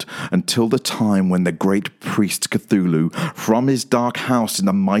world, until the time when the great priest Cthulhu, from his dark house in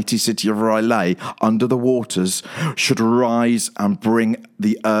the mighty city of R'lyeh under the waters, should rise and bring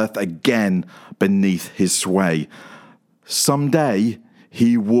the earth again beneath his sway. Someday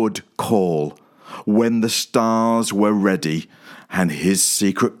he would call, when the stars were ready, and his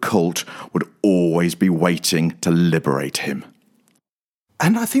secret cult would always be waiting to liberate him.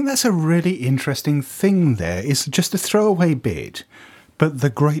 And I think that's a really interesting thing there. It's just a throwaway bit, but the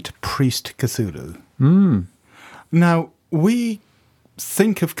great priest Cthulhu. Now, we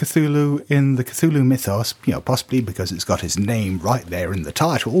think of Cthulhu in the Cthulhu mythos, possibly because it's got his name right there in the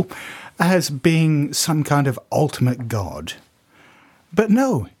title, as being some kind of ultimate god. But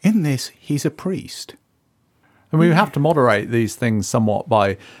no, in this, he's a priest. And we have to moderate these things somewhat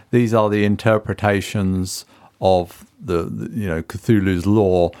by these are the interpretations of the Cthulhu's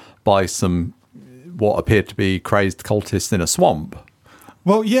lore by some what appear to be crazed cultists in a swamp.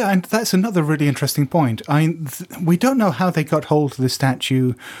 Well, yeah, and that's another really interesting point. I mean, we don't know how they got hold of the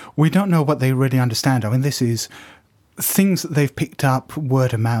statue. We don't know what they really understand. I mean, this is things that they've picked up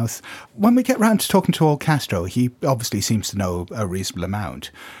word of mouth. When we get round to talking to old Castro, he obviously seems to know a reasonable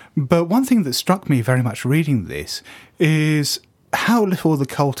amount. But one thing that struck me very much reading this is how little the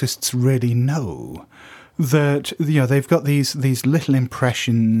cultists really know. That, they've got these little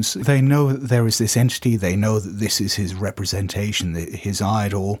impressions. They know that there is this entity. They know that this is his representation, his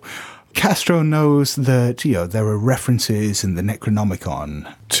idol. Castro knows that, there are references in the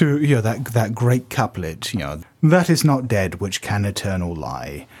Necronomicon to, that great couplet, that is not dead which can eternal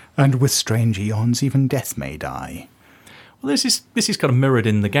lie, and with strange eons even death may die. Well, this is kind of mirrored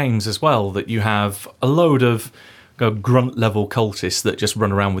in the games as well, that you have a load of grunt-level cultists that just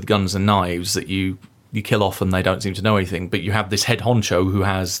run around with guns and knives that you kill off and they don't seem to know anything, but you have this head honcho who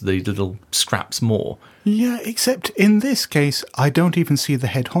has the little scraps more. Yeah, except in this case, I don't even see the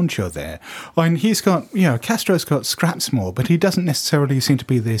head honcho there. I mean, he's got, Castro's got scraps more, but he doesn't necessarily seem to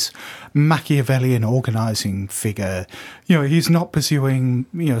be this Machiavellian organising figure. He's not pursuing,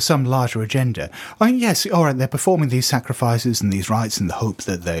 some larger agenda. I mean, yes, all right, they're performing these sacrifices and these rites in the hope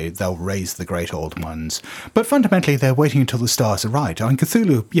that they'll raise the great old ones. But fundamentally, they're waiting until the stars are right. I mean,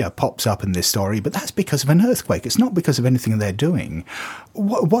 Cthulhu, pops up in this story, but that's because of an earthquake. It's not because of anything they're doing.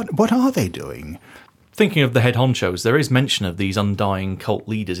 What are they doing? Thinking of the head honchos, there is mention of these undying cult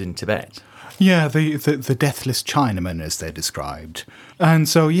leaders in Tibet. Yeah, the deathless Chinamen, as they're described. And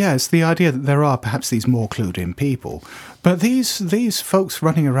so, it's the idea that there are perhaps these more clued-in people. But these folks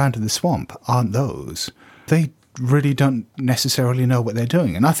running around in the swamp aren't those. They really don't necessarily know what they're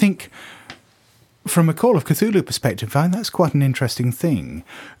doing. And I think, from a Call of Cthulhu perspective, I find that's quite an interesting thing,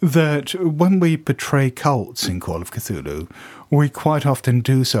 that when we portray cults in Call of Cthulhu, we quite often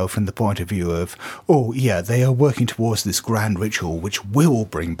do so from the point of view of, they are working towards this grand ritual which will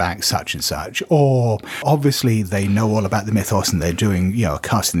bring back such and such, or obviously they know all about the mythos and they're doing,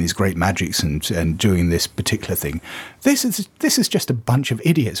 casting these great magics and doing this particular thing. This is just a bunch of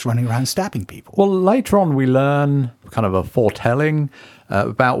idiots running around stabbing people. Well, later on we learn kind of a foretelling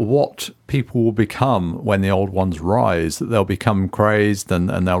about what people will become when the old ones rise, that they'll become crazed and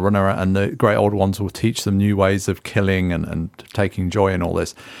they'll run around, and the great old ones will teach them new ways of killing and taking joy in all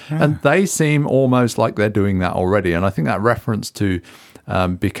this. Yeah. And they seem almost like they're doing that already. And I think that reference to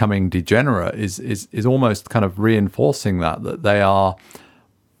becoming degenerate is almost kind of reinforcing that they are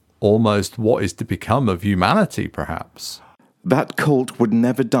almost what is to become of humanity, perhaps. That cult would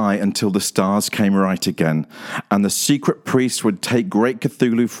never die until the stars came right again, and the secret priest would take great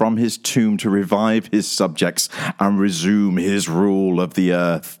Cthulhu from his tomb to revive his subjects and resume his rule of the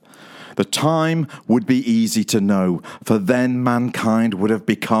earth. The time would be easy to know, for then mankind would have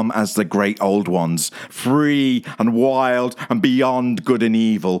become as the great old ones, free and wild and beyond good and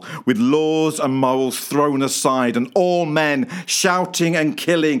evil, with laws and morals thrown aside and all men shouting and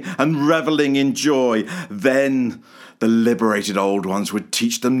killing and revelling in joy. Then the liberated old ones would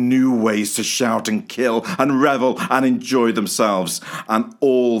teach them new ways to shout and kill and revel and enjoy themselves, and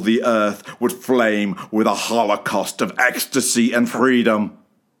all the earth would flame with a holocaust of ecstasy and freedom.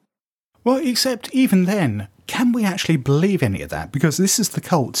 Well, except even then, can we actually believe any of that? Because this is the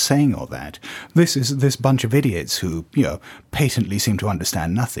cult saying all that. This is this bunch of idiots who, patently seem to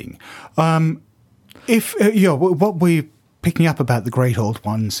understand nothing. What we're picking up about the great old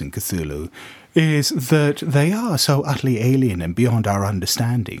ones in Cthulhu is that they are so utterly alien and beyond our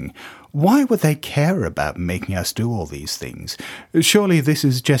understanding. Why would they care about making us do all these things? Surely this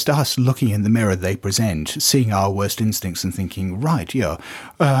is just us looking in the mirror they present, seeing our worst instincts and thinking, right,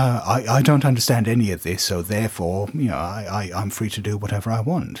 I don't understand any of this, so therefore, I'm free to do whatever I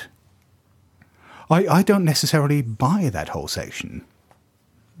want. I don't necessarily buy that whole section.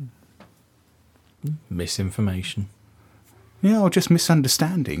 Misinformation. Or just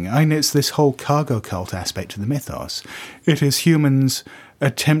misunderstanding. I mean, it's this whole cargo cult aspect of the mythos. It is humans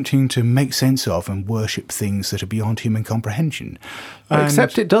attempting to make sense of and worship things that are beyond human comprehension.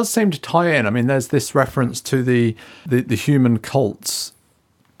 Except it does seem to tie in. I mean, there's this reference to the human cults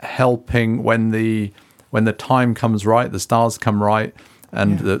helping when the time comes right, the stars come right,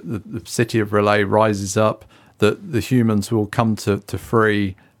 and the city of Relay rises up, that the humans will come to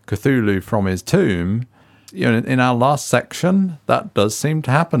free Cthulhu from his tomb. You know, in our last section, that does seem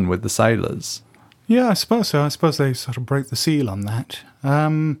to happen with the sailors. Yeah, I suppose so. I suppose they sort of break the seal on that.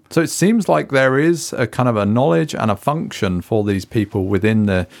 So it seems like there is a kind of a knowledge and a function for these people within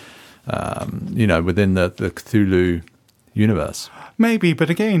the, within the Cthulhu universe. Maybe, but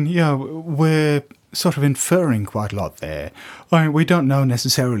again, we're sort of inferring quite a lot there. I mean, we don't know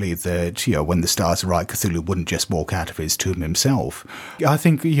necessarily that, when the stars are right, Cthulhu wouldn't just walk out of his tomb himself. I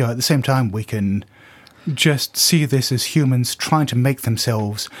think, at the same time, we can just see this as humans trying to make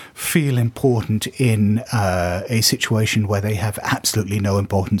themselves feel important in a situation where they have absolutely no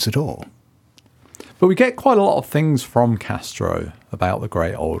importance at all. But we get quite a lot of things from Castro about the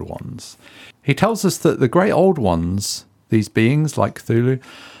Great Old Ones. He tells us that the Great Old Ones, these beings like Cthulhu,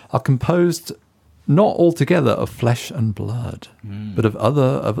 are composed not altogether of flesh and blood, but of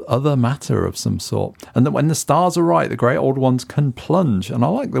other matter of some sort. And that when the stars are right, the Great Old Ones can plunge, and I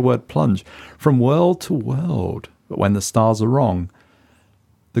like the word plunge, from world to world. But when the stars are wrong,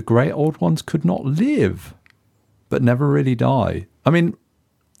 the Great Old Ones could not live, but never really die. I mean,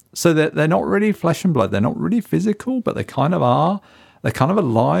 so they're not really flesh and blood. They're not really physical, but they kind of are. They're kind of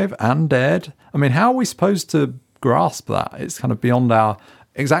alive and dead. I mean, how are we supposed to grasp that? It's kind of beyond our...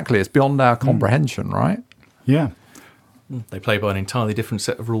 Exactly, it's beyond our comprehension, right? Yeah. They play by an entirely different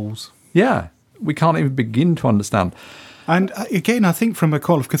set of rules. Yeah, we can't even begin to understand. And again, I think from a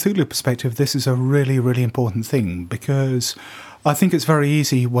Call of Cthulhu perspective, this is a really, really important thing, because I think it's very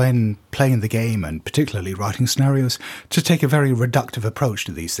easy when playing the game, and particularly writing scenarios, to take a very reductive approach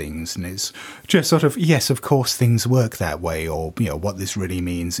to these things. And it's just sort of, yes, of course things work that way, or, what this really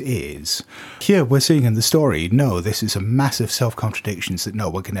means is. Here we're seeing in the story, no, this is a massive self-contradictions that no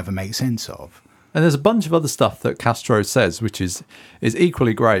one can ever make sense of. And there's a bunch of other stuff that Castro says, which is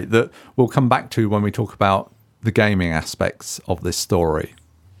equally great, that we'll come back to when we talk about the gaming aspects of this story.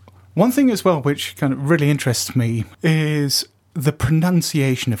 One thing as well which kind of really interests me is the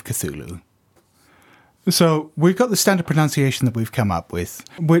pronunciation of Cthulhu. So we've got the standard pronunciation that we've come up with,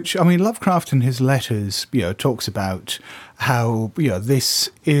 which, I mean, Lovecraft in his letters, talks about how, this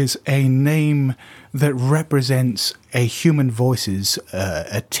is a name that represents a human voice's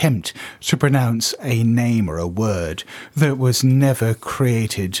attempt to pronounce a name or a word that was never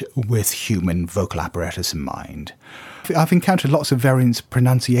created with human vocal apparatus in mind. I've encountered lots of variant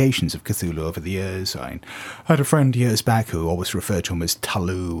pronunciations of Cthulhu over the years. I had a friend years back who always referred to him as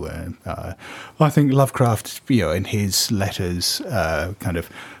Talu. I think Lovecraft, in his letters, kind of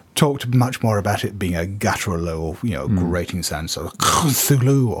talked much more about it being a guttural or, grating sound, so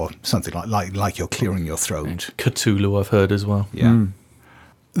Cthulhu or something like you're clearing your throat. Cthulhu I've heard as well. Yeah.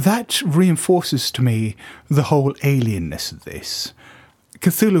 That reinforces to me the whole alienness of this.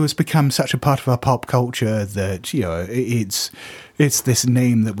 Cthulhu has become such a part of our pop culture that, it's this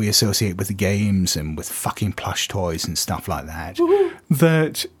name that we associate with the games and with fucking plush toys and stuff like that. Woo-hoo.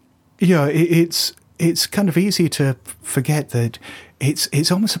 That, it's kind of easy to forget that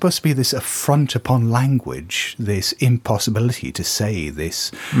it's almost supposed to be this affront upon language, this impossibility to say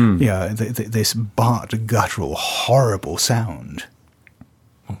this, this barked, guttural, horrible sound.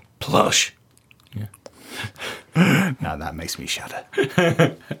 Plush. Yeah. Now that makes me shudder.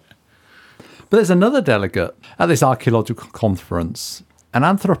 But there's another delegate at this archaeological conference, an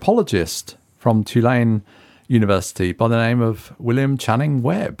anthropologist from Tulane University by the name of William Channing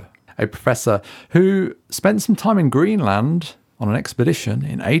Webb, a professor who spent some time in Greenland on an expedition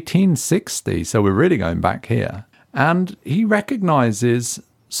in 1860. So we're really going back here. And he recognizes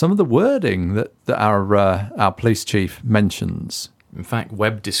some of the wording that our police chief mentions. In fact,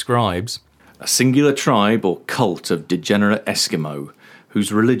 Webb describes a singular tribe or cult of degenerate Eskimo,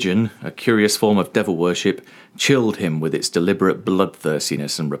 whose religion, a curious form of devil worship, chilled him with its deliberate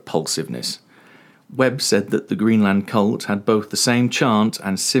bloodthirstiness and repulsiveness. Webb said that the Greenland cult had both the same chant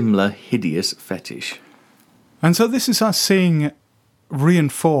and similar hideous fetish. And so this is us seeing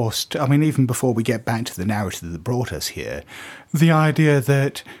reinforced, I mean, even before we get back to the narrative that brought us here, the idea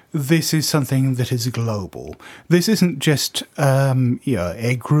that this is something that is global. This isn't just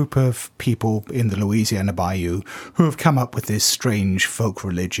a group of people in the Louisiana Bayou who have come up with this strange folk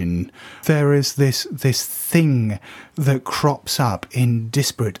religion. There is this thing that crops up in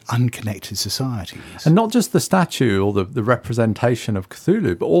disparate, unconnected societies. And not just the statue or the representation of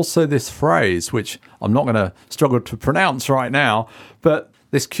Cthulhu, but also this phrase, which I'm not going to struggle to pronounce right now, but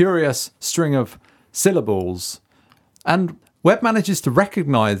this curious string of syllables. And Webb manages to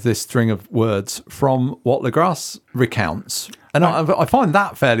recognise this string of words from what Legrasse recounts. And I find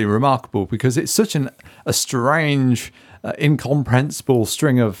that fairly remarkable because it's such a strange, incomprehensible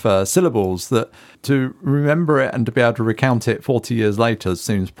string of syllables that to remember it and to be able to recount it 40 years later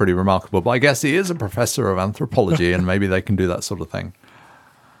seems pretty remarkable. But I guess he is a professor of anthropology and maybe they can do that sort of thing.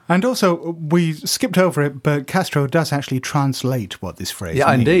 And also, we skipped over it, but Castro does actually translate what this phrase means.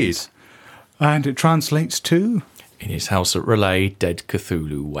 Yeah, indeed. And it translates to... In his house at Relay, dead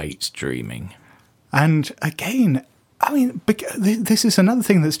Cthulhu waits dreaming. And again, I mean, this is another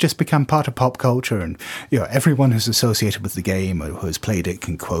thing that's just become part of pop culture, and everyone who's associated with the game or who has played it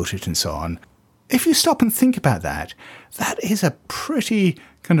can quote it and so on. If you stop and think about that, that is a pretty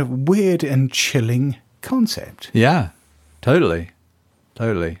kind of weird and chilling concept. Yeah, totally.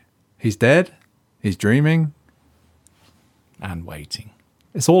 He's dead, he's dreaming. And waiting.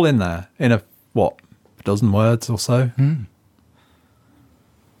 It's all in there, in a dozen words or so. I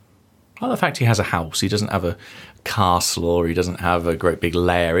like the fact he has a house. He doesn't have a castle or he doesn't have a great big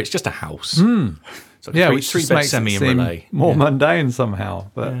lair. It's just a house. So Yeah, three, which three just bed makes semi it and seem Relay. more mundane somehow.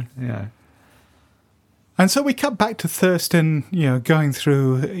 But yeah. And so we cut back to Thurston, going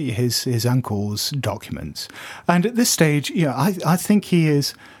through his uncle's documents. And at this stage, I think he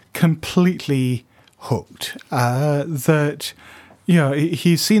is completely hooked. That,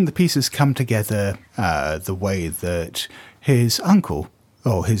 he's seen the pieces come together the way that his uncle,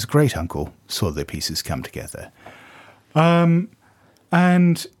 or his great-uncle, saw the pieces come together.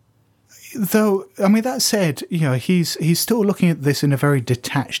 And though, I mean, that said, he's still looking at this in a very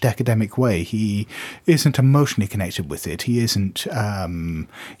detached academic way. He isn't emotionally connected with it. He isn't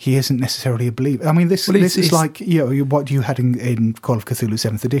necessarily a believer. I mean, this is like, what you had in Call of Cthulhu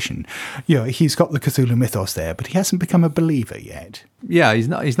 7th edition. He's got the Cthulhu mythos there, but he hasn't become a believer yet. Yeah, he's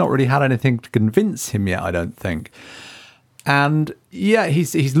not really had anything to convince him yet, I don't think. And yeah,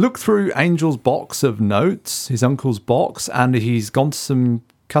 he's looked through Angel's box of notes, his uncle's box, and he's gone to some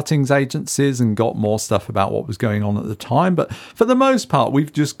cuttings agencies and got more stuff about what was going on at the time. But for the most part,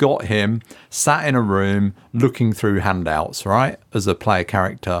 we've just got him sat in a room looking through handouts, right, as a player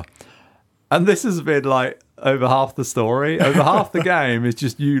character. And this has been like over half the story. Over half the game is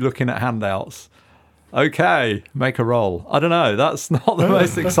just you looking at handouts. Okay, make a roll. I don't know. That's not the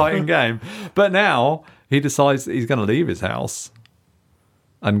most exciting game. But now he decides that he's going to leave his house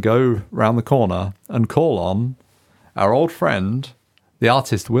and go round the corner and call on our old friend, the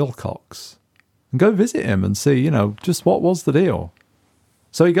artist Wilcox, and go visit him and see, just what was the deal.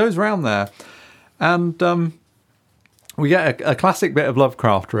 So he goes round there, and we get a classic bit of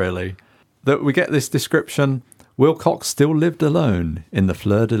Lovecraft, really, that we get this description: Wilcox still lived alone in the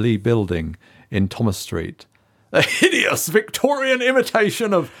Fleur-de-Lis building in Thomas Street. A hideous Victorian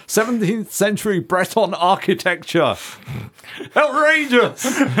imitation of 17th century Breton architecture.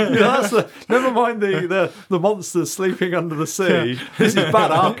 Outrageous! Never mind the monsters sleeping under the sea. Yeah. This is bad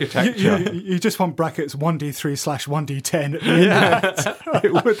architecture. You just want brackets 1d3/1d10 at the end.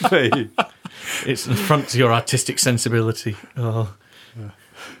 It would be. It's an affront to your artistic sensibility. Oh.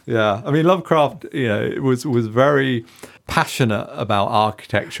 Yeah, I mean, Lovecraft, was very passionate about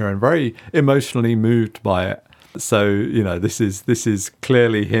architecture and very emotionally moved by it. So, this is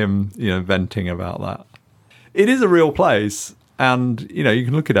clearly him, venting about that. It is a real place, and, you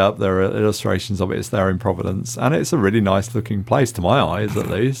can look it up. There are illustrations of it. It's there in Providence, and it's a really nice looking place to my eyes, at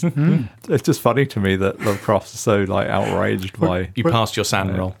least. It's just funny to me that Lovecraft's so, outraged by... You passed your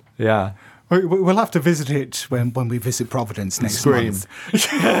sand roll. Yeah. We'll have to visit it when we visit Providence next month.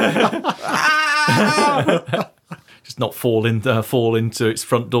 Just not fall into its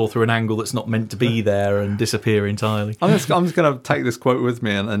front door through an angle that's not meant to be there and disappear entirely. I'm just going to take this quote with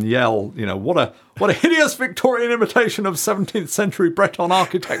me and yell, what a hideous Victorian imitation of 17th century Breton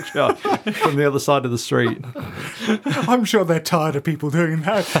architecture from the other side of the street. I'm sure they're tired of people doing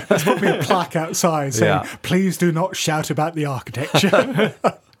that. There's probably a plaque outside saying, please do not shout about the architecture.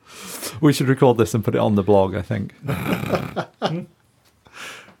 We should record this and put it on the blog, I think.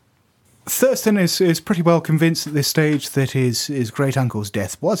 Thurston is pretty well convinced at this stage that his great-uncle's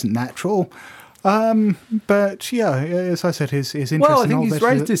death wasn't natural. But yeah, as I said, his interest. Well, I in think all he's this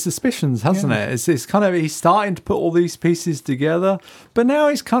raised is- his suspicions, hasn't it? It's kind of he's starting to put all these pieces together, but now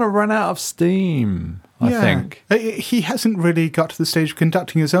he's kind of run out of steam. I think. He hasn't really got to the stage of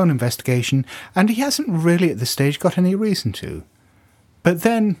conducting his own investigation, and he hasn't really at this stage got any reason to. But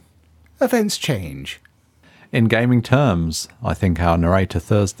then, events change. In gaming terms, I think our narrator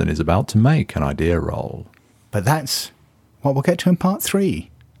Thurston is about to make an idea roll. But that's what we'll get to in part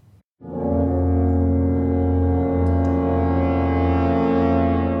 3.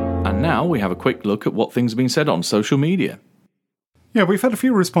 And now we have a quick look at what things have been said on social media. Yeah, we've had a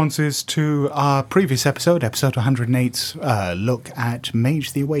few responses to our previous episode 108's look at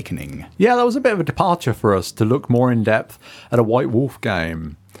Mage the Awakening. Yeah, that was a bit of a departure for us to look more in depth at a White Wolf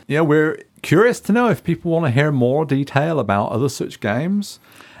game. Yeah, we're curious to know if people want to hear more detail about other such games.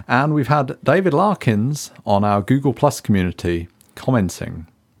 And we've had David Larkins on our Google Plus community commenting.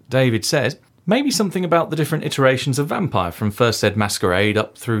 David says, maybe something about the different iterations of Vampire from First Ed Masquerade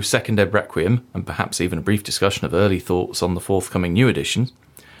up through Second Ed Requiem, and perhaps even a brief discussion of early thoughts on the forthcoming new edition.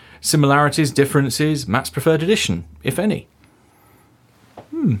 Similarities, differences, Matt's preferred edition, if any.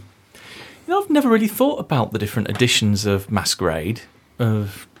 You know, I've never really thought about the different editions of Masquerade.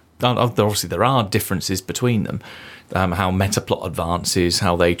 Obviously, there are differences between them. How metaplot advances,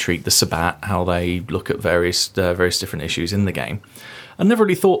 how they treat the Sabbat, how they look at various different issues in the game. I never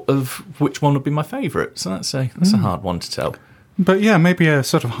really thought of which one would be my favourite, so that's a hard one to tell. But yeah, maybe a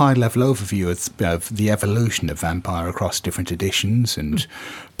sort of high-level overview of the evolution of Vampire across different editions. And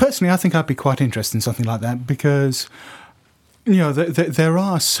personally, I think I'd be quite interested in something like that because, you know, there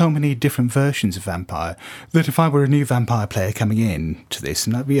are so many different versions of Vampire that if I were a new Vampire player coming in to this,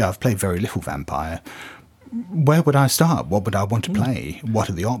 and I've played very little Vampire, where would I start? What would I want to play? What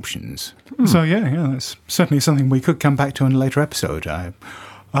are the options? So yeah, that's certainly something we could come back to in a later episode.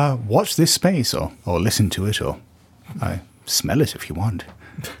 Watch this space, or listen to it, or smell it if you want.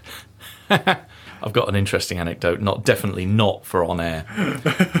 I've got an interesting anecdote, definitely not for on air.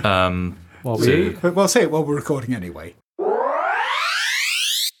 Well, say it while we're recording anyway.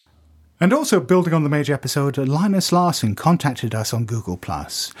 And also, building on the Mage episode, Linus Larson contacted us on Google+,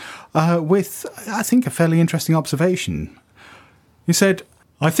 with, I think, a fairly interesting observation. He said,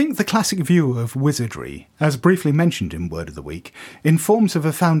 I think the classic view of wizardry, as briefly mentioned in Word of the Week, informs of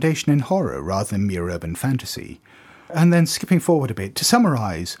a foundation in horror rather than mere urban fantasy. And then skipping forward a bit, to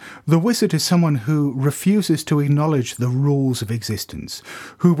summarise, the wizard is someone who refuses to acknowledge the rules of existence,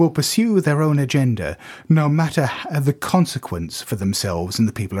 who will pursue their own agenda, no matter the consequence for themselves and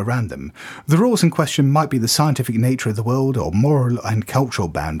the people around them. The rules in question might be the scientific nature of the world or moral and cultural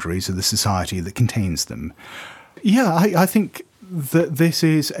boundaries of the society that contains them. Yeah, I think that this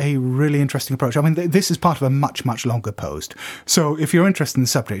is a really interesting approach. I mean, this is part of a much, much longer post. So if you're interested in the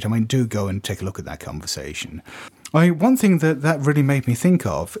subject, do go and take a look at that conversation. One thing that really made me think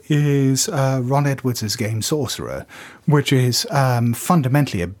of is Ron Edwards' game Sorcerer, which is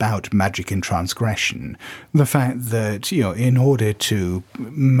fundamentally about magic and transgression. The fact that, in order to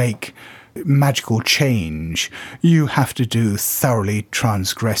make magical change, you have to do thoroughly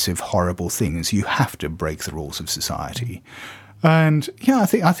transgressive, horrible things. You have to break the rules of society. And yeah, I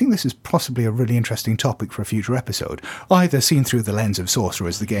think this is possibly a really interesting topic for a future episode, either seen through the lens of Sorcerer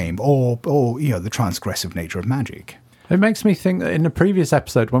as the game, or the transgressive nature of magic. It makes me think that in the previous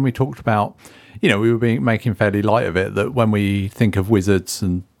episode, when we talked about, we were making fairly light of it, that when we think of wizards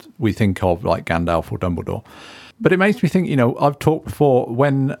and we think of like Gandalf or Dumbledore, but it makes me think, I've talked before,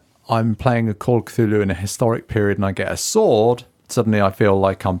 when I'm playing a Call of Cthulhu in a historic period and I get a sword, suddenly I feel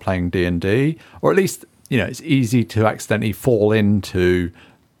like I'm playing D&D, or at least, it's easy to accidentally fall into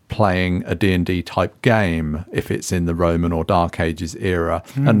playing a D&D type game if it's in the Roman or Dark Ages era.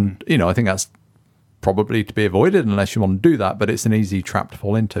 And, I think that's probably to be avoided unless you want to do that, but it's an easy trap to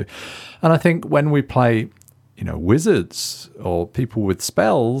fall into. And I think when we play, wizards or people with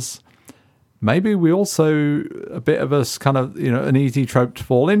spells, maybe we also, a bit of us kind of, an easy trope to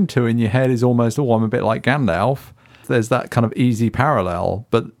fall into in your head is almost, I'm a bit like Gandalf. There's that kind of easy parallel,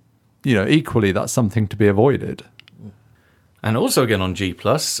 but equally, that's something to be avoided. And also again on G+,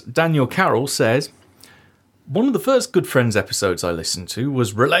 Daniel Carroll says, one of the first Good Friends episodes I listened to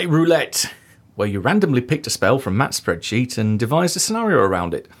was Relay Roulette, where you randomly picked a spell from Matt's spreadsheet and devised a scenario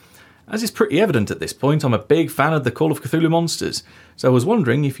around it. As is pretty evident at this point, I'm a big fan of the Call of Cthulhu monsters, so I was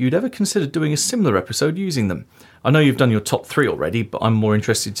wondering if you'd ever considered doing a similar episode using them. I know you've done your top 3 already, but I'm more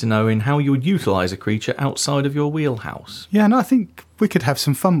interested to know in how you would utilise a creature outside of your wheelhouse. Yeah, and I think we could have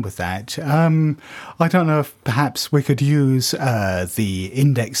some fun with that. I don't know if perhaps we could use the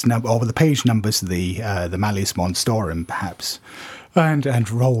index number or the page numbers of the Malleus Monstorum, perhaps. and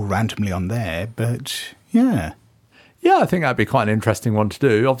roll randomly on there. But yeah. Yeah, I think that'd be quite an interesting one to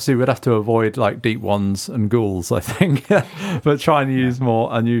do. Obviously, we'd have to avoid like deep ones and ghouls, I think, but try and use more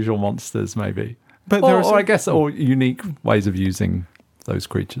unusual monsters, maybe. But or unique ways of using those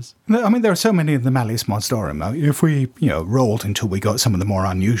creatures. I mean, there are so many in the Malleus Monstorum. If we, rolled until we got some of the more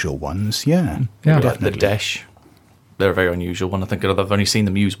unusual ones, yeah, The Desh. They're a very unusual one. I think I've only seen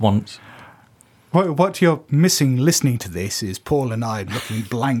them used once. What you're missing listening to this is Paul and I looking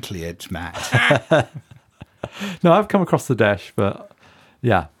blankly at Matt. No, I've come across the Desh, but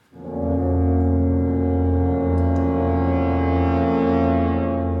yeah.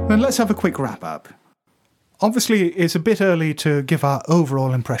 Then let's have a quick wrap up. Obviously, it's a bit early to give our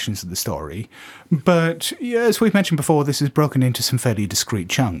overall impressions of the story, but as we've mentioned before, this is broken into some fairly discrete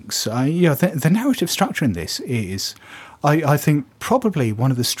chunks. The narrative structure in this is, I think, probably one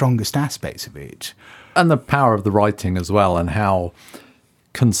of the strongest aspects of it. And the power of the writing as well, and how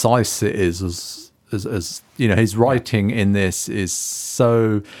concise it is as his writing in this is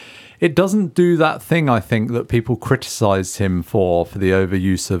so... It doesn't do that thing, I think, that people criticise him for the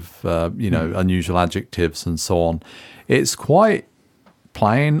overuse of, unusual adjectives and so on. It's quite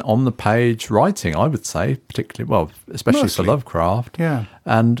plain, on-the-page writing, I would say, especially Mostly. for Lovecraft. Yeah.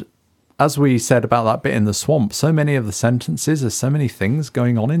 And as we said about that bit in the swamp, so many of the sentences, there's so many things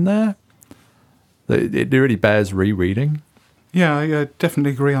going on in there that it really bears rereading. Yeah, I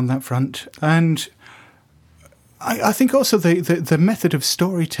definitely agree on that front. And I think also the method of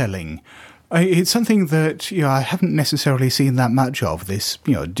storytelling, it's something that I haven't necessarily seen that much of, this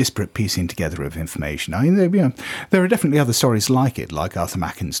disparate piecing together of information. I mean, there are definitely other stories like it, like Arthur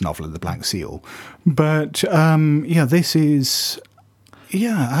Machen's novel of The Black Seal. But, this is...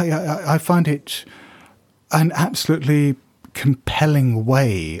 I find it an absolutely compelling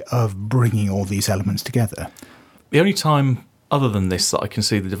way of bringing all these elements together. The only time other than this that I can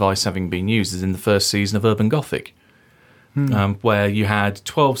see the device having been used is in the first season of Urban Gothic, where you had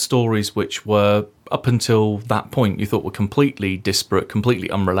 12 stories which were, up until that point, you thought were completely disparate, completely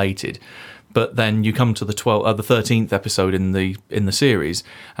unrelated. But then you come to the 13th episode in the series,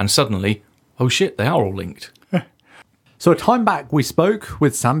 and suddenly, oh shit, they are all linked. So a time back, we spoke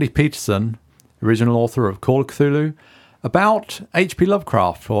with Sandy Peterson, original author of Call of Cthulhu, about H.P.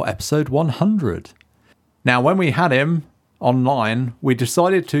 Lovecraft for episode 100. Now, when we had him online, we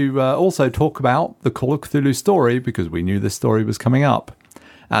decided to also talk about the Call of Cthulhu story because we knew this story was coming up.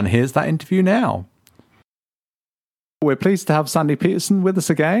 And here's that interview now. We're pleased to have Sandy Peterson with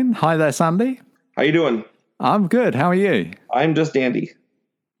us again. Hi there, Sandy. How you doing? I'm good. How are you? I'm just dandy.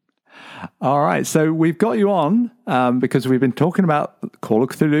 All right, so we've got you on because we've been talking about Call of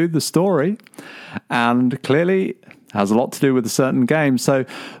Cthulhu, the story, and clearly has a lot to do with a certain game. So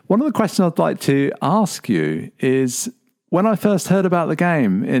one of the questions I'd like to ask you is, when I first heard about the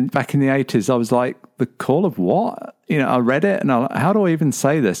game back in the 80s, I was like, the Call of what? I read it and how do I even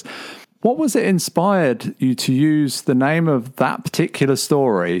say this? What was it inspired you to use the name of that particular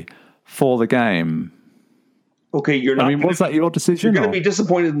story for the game? Okay, you're not. was that your decision? You're going to be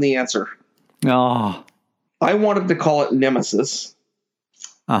disappointed in the answer. Ah. I wanted to call it Nemesis.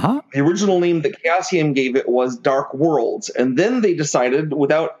 Uh-huh. The original name that Chaosium gave it was Dark Worlds, and then they decided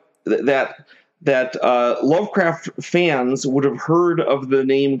without that Lovecraft fans would have heard of the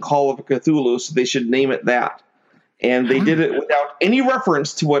name Call of Cthulhu, so they should name it that. And they did it without any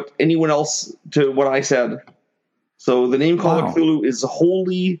reference to what I said. So the name Call of Cthulhu is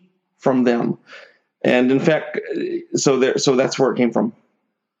wholly from them. And in fact, so that's where it came from.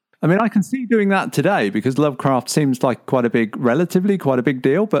 I mean, I can see doing that today because Lovecraft seems like relatively quite a big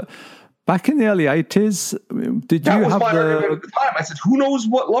deal. But back in the early 80s, that was my argument at the time. I said, who knows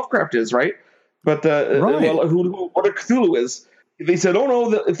what Lovecraft is, right? But what a Cthulhu is. They said, oh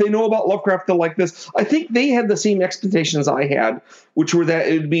no, if they know about Lovecraft, they'll like this. I think they had the same expectations I had, which were that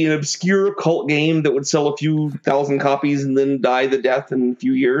it would be an obscure cult game that would sell a few thousand copies and then die the death in a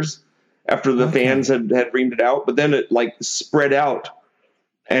few years after the fans had reamed it out. But then it spread out.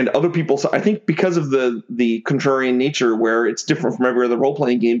 And other people, I think because of the contrarian nature where it's different from every other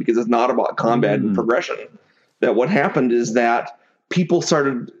role-playing game because it's not about combat and progression, that what happened is that people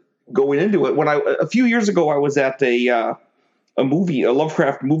started going into it. A few years ago, I was at a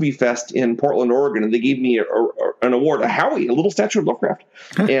Lovecraft movie fest in Portland, Oregon, and they gave me an award, a Howie, a little statue of Lovecraft.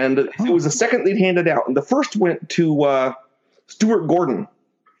 And it was the second they'd handed out. And the first went to Stuart Gordon.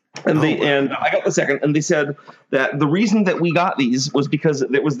 And I got the second, and they said that the reason that we got these was because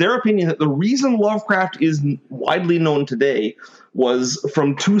it was their opinion that the reason Lovecraft is widely known today was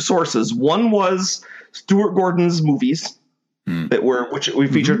from two sources. One was Stuart Gordon's movies, which we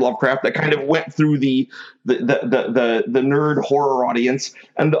featured Lovecraft, that kind of went through the nerd horror audience,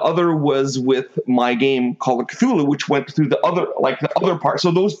 and the other was with my game Call of Cthulhu, which went through the other part.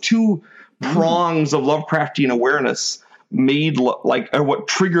 So those two prongs of Lovecraftian awareness made what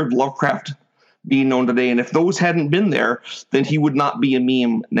triggered Lovecraft being known today. And if those hadn't been there, then he would not be a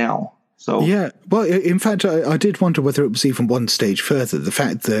meme now. So yeah, well, in fact, I did wonder whether it was even one stage further. The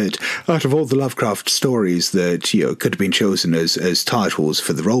fact that out of all the Lovecraft stories that could have been chosen as titles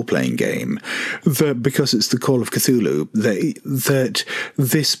for the role-playing game, that because it's the Call of Cthulhu, that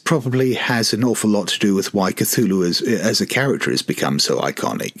this probably has an awful lot to do with why Cthulhu as a character has become so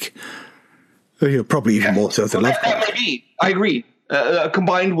iconic. Probably even more so than Lovecraft. That may be. I agree.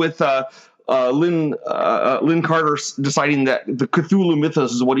 Combined with Lynn Carter deciding that the Cthulhu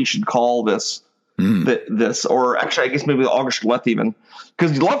mythos is what he should call this, or actually, I guess maybe August Leth even,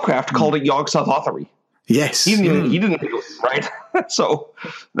 because Lovecraft called it Yog-Sothothery. Yes, he didn't do it, right? So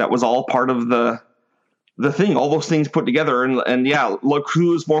that was all part of the thing. All those things put together, and yeah,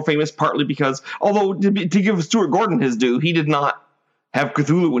 Cthulhu is more famous partly because, although to give Stuart Gordon his due, he did not have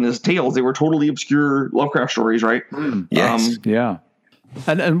Cthulhu in his tales. They were totally obscure Lovecraft stories, right? Yes, yeah.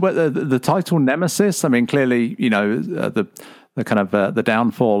 And the title Nemesis, I mean, clearly, the kind of the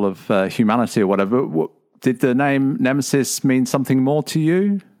downfall of humanity or whatever. Did the name Nemesis mean something more to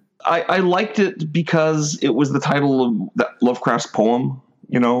you? I liked it because it was the title of Lovecraft's poem,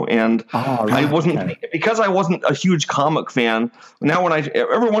 and I wasn't because I wasn't a huge comic fan. Now,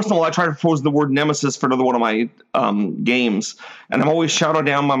 every once in a while, I try to propose the word Nemesis for another one of my games, and I'm always shouted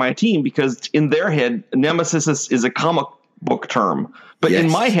down by my team because in their head, Nemesis is a comic book term. But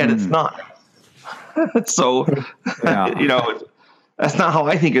in my head, it's not. So, that's not how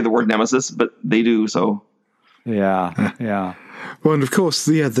I think of the word nemesis, but they do. So, yeah. Well, and of course,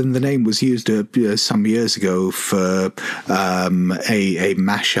 the name was used some years ago for a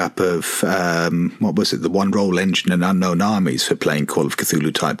mashup of what was it, the One Roll Engine and Unknown Armies for playing Call of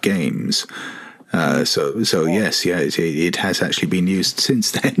Cthulhu type games. So yes, it has actually been used since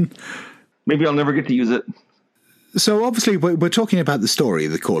then. Maybe I'll never get to use it. So obviously we're talking about the story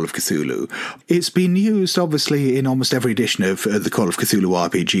of the Call of Cthulhu. It's been used obviously in almost every edition of the Call of Cthulhu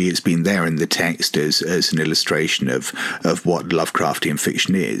RPG. It's been there in the text as an illustration of what Lovecraftian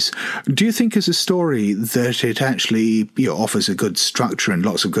fiction is. Do you think as a story that it actually offers a good structure and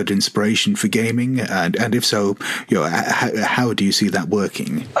lots of good inspiration for gaming? And if so, how do you see that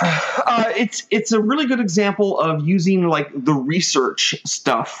working? It's a really good example of using the research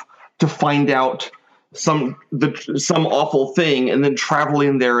stuff to find out some awful thing and then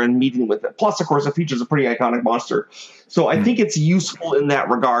traveling there and meeting with it. Plus, of course, it features a pretty iconic monster. So I think it's useful in that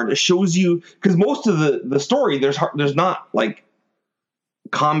regard. It shows you, because most of the story, there's not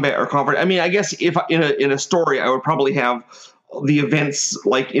combat or conflict. I mean, I guess if in a story, I would probably have the events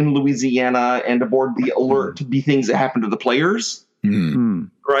like in Louisiana and aboard the Alert to be things that happen to the players,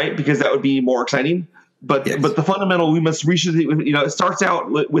 right? Because that would be more exciting. But the fundamental, we must reach. It starts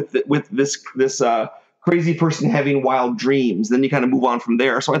out with this crazy person having wild dreams. Then you kind of move on from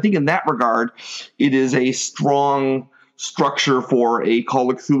there. So I think in that regard, it is a strong structure for a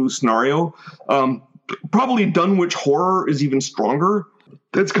Call of Cthulhu scenario. Probably Dunwich horror is even stronger.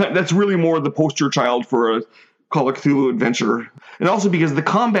 That's really more the poster child for a Call of Cthulhu adventure. And also because the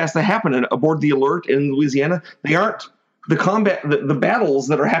combats that happen aboard the Alert in Louisiana, they aren't the combat, the battles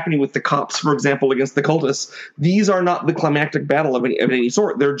that are happening with the cops, for example, against the cultists. These are not the climactic battle of any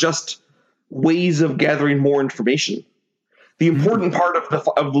sort. They're just ways of gathering more information. The important part of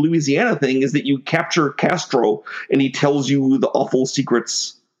the Louisiana thing is that you capture Castro and he tells you the awful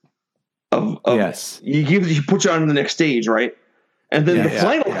secrets of yes. He puts you on the next stage, right? And then the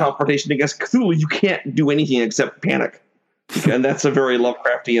final confrontation against Cthulhu, you can't do anything except panic. And that's a very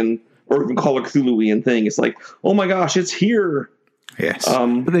Lovecraftian or even Call of Cthulhu-ian thing. It's like, oh my gosh, it's here. Yes.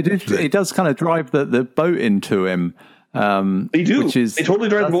 But it does kind of drive the boat into him. They do. They totally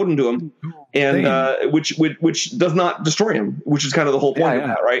drive the boat into him, and which does not destroy him, which is kind of the whole point of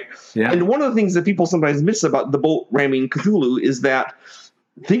that, right? Yeah. And one of the things that people sometimes miss about the boat ramming Cthulhu is that,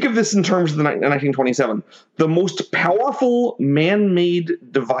 think of this in terms of the 1927. The most powerful man-made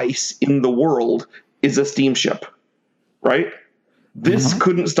device in the world is a steamship, right? This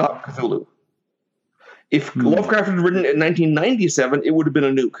couldn't stop Cthulhu. If Lovecraft had written it in 1997, it would have been a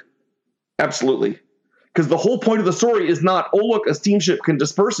nuke. Absolutely. Because the whole point of the story is not, oh, look, a steamship can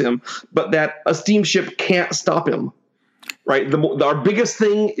disperse him, but that a steamship can't stop him, right? Our biggest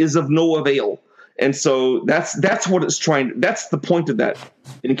thing is of no avail. And so that's what it's trying. That's the point of that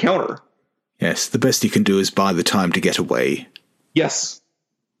encounter. Yes, the best you can do is buy the time to get away. Yes.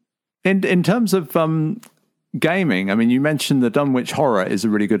 In terms of gaming, I mean, you mentioned the Dunwich Horror is a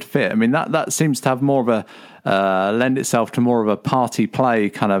really good fit. I mean, that seems to have more of a lend itself to more of a party play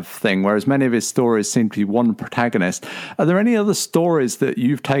kind of thing, whereas many of his stories seem to be one protagonist. Are there any other stories that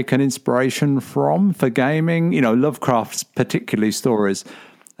you've taken inspiration from for gaming? You know, Lovecraft's particularly stories,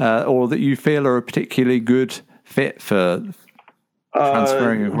 or that you feel are a particularly good fit for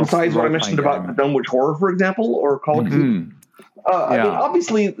transferring across. Besides what I mentioned about the Dunwich Horror, for example, or Call of Cthulhu. I mean,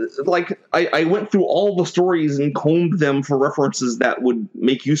 obviously, like I went through all the stories and combed them for references that would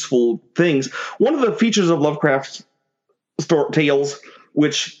make useful things. One of the features of Lovecraft's tales,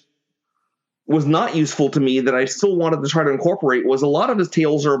 which was not useful to me, that I still wanted to try to incorporate, was a lot of his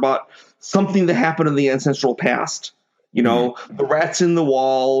tales are about something that happened in the ancestral past. You know, the rats in the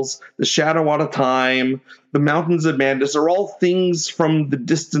walls, the shadow out of time, the mountains of madness are all things from the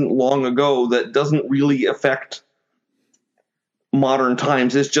distant long ago that doesn't really affect modern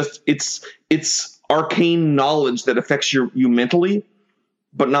times. It's just it's arcane knowledge that affects you mentally,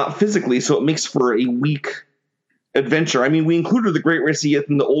 but not physically. So it makes for a weak adventure. I mean, we included the Great Raciath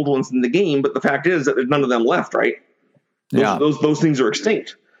and the old ones in the game, but the fact is that there's none of them left, right? Those things are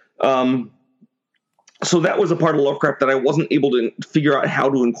extinct. So that was a part of Lovecraft that I wasn't able to figure out how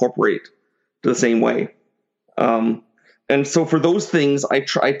to incorporate the same way. And so for those things,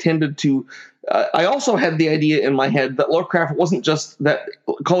 I tended to. I also had the idea in my head that Lovecraft wasn't just that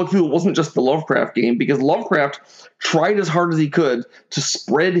Call of Cthulhu wasn't just the Lovecraft game, because Lovecraft tried as hard as he could to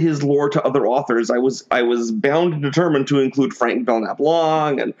spread his lore to other authors. I was bound and determined to include Frank Belknap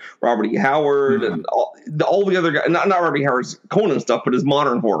Long and Robert E. Howard and all the other guys, not Robert E. Howard's Conan stuff, but his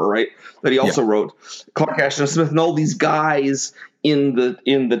modern horror, right? That he also wrote, Clark Ashton Smith and all these guys in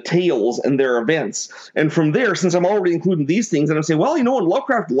the tales and their events. And from there, since I'm already including these things, and I'm saying, well, you know what,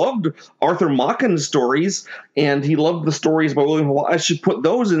 Lovecraft loved Arthur Machen's stories, and he loved the stories by William Hall. I should put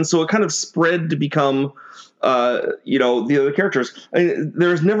those in. So it kind of spread to become, the other characters.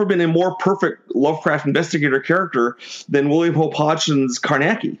 There's never been a more perfect Lovecraft investigator character than William Hope Hodgson's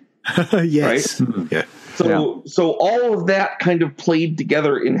Carnacki. Yes. Right? Yeah. So all of that kind of played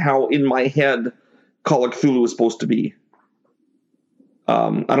together in how, in my head, Call of Cthulhu was supposed to be.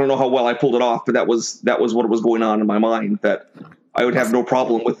 I don't know how well I pulled it off, but that was what was going on in my mind, that I would have no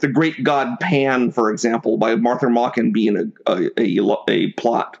problem with the great god Pan, for example, by Arthur Machen being a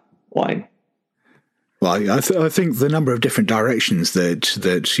plot line. Well, I think the number of different directions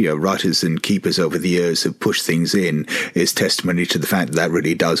that writers and keepers over the years have pushed things in is testimony to the fact that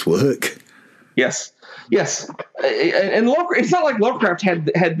really does work. Yes. And it's not like Lovecraft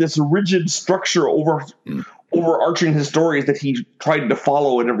had this rigid structure overarching his stories that he tried to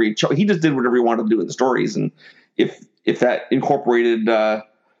follow in every. He just did whatever he wanted to do in the stories, and if that incorporated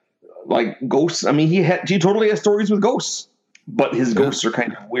like ghosts, I mean, he totally has stories with ghosts, but his ghosts are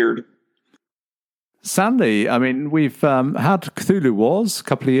kind of weird. Sandy, I mean, we've had Cthulhu Wars a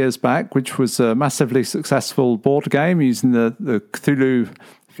couple of years back, which was a massively successful board game using the Cthulhu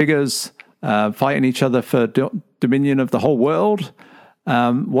figures fighting each other for dominion of the whole world.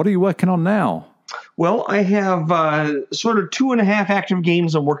 What are you working on now? Well, I have sort of 2.5 active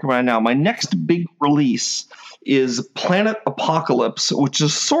games I'm working on now. My next big release is Planet Apocalypse, which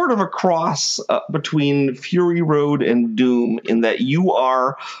is sort of a cross between Fury Road and Doom, in that you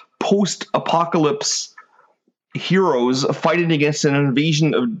are post-apocalypse heroes fighting against an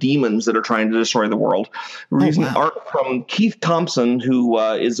invasion of demons that are trying to destroy the world. We're using art from Keith Thompson, who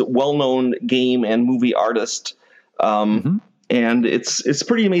is a well-known game and movie artist. And it's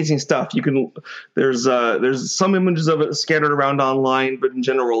pretty amazing stuff. You can there's some images of it scattered around online, but in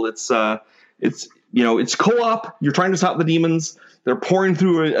general, it's co-op. You're trying to stop the demons. They're pouring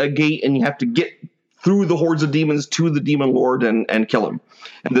through a gate, and you have to get through the hordes of demons to the demon lord and kill him.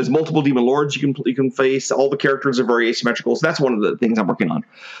 And there's multiple demon lords you can face. All the characters are very asymmetrical. So that's one of the things I'm working on.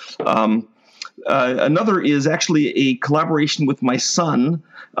 Another is actually a collaboration with my son.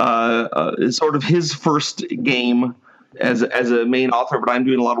 It's sort of his first game as a main author, but I'm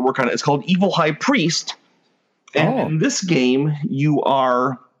doing a lot of work on it. It's called Evil High Priest. And in this game, you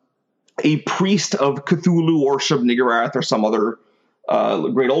are a priest of Cthulhu or Shub-Niggurath or some other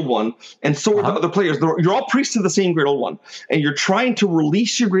great old one. And so are the other players. You're all priests of the same great old one. And you're trying to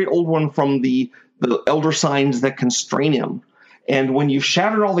release your great old one from the elder signs that constrain him. And when you've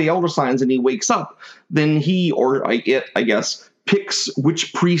shattered all the elder signs and he wakes up, then he, or I guess, picks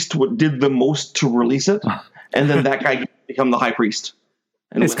which priest did the most to release it. And then that guy gets to become the high priest.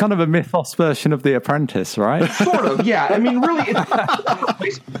 And it's kind of a mythos version of The Apprentice, right? Sort of, yeah. I mean, really,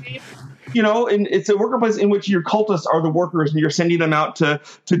 it's and it's a worker place in which your cultists are the workers, and you're sending them out to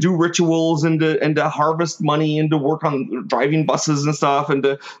do rituals and to harvest money and to work on driving buses and stuff and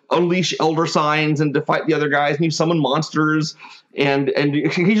to unleash elder signs and to fight the other guys, and you summon monsters. And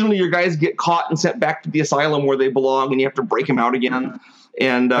occasionally your guys get caught and sent back to the asylum where they belong, and you have to break them out again.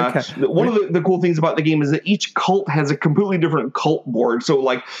 And one of the cool things about the game is that each cult has a completely different cult board. So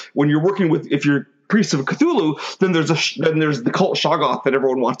like when you're working with, if you're Priests of Cthulhu, then there's the cult Shoggoth that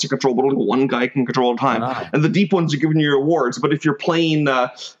everyone wants to control, but only one guy can control at a time. And the deep ones are giving you awards. But if you're playing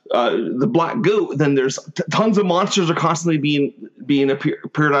the Black Goat, then there's tons of monsters are constantly being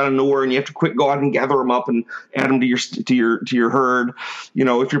appeared out of nowhere, and you have to quick go out and gather them up and add them to your herd.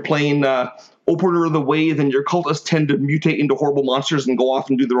 If you're playing Opener of the Way, then your cultists tend to mutate into horrible monsters and go off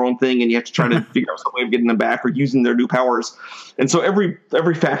and do their own thing, and you have to try to figure out some way of getting them back or using their new powers. And so every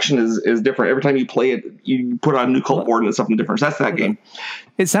faction is different. Every time you play it, you put on a new cult board and it's something different. So that's that game.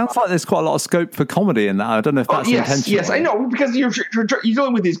 It sounds like there's quite a lot of scope for comedy in that. I don't know if that's intentional. Yes, I know, because you're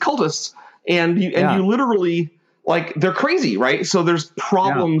dealing with these cultists, and you literally, like, they're crazy, right? So there's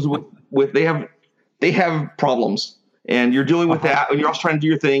problems with they have problems. And you're dealing with that, and you're also trying to do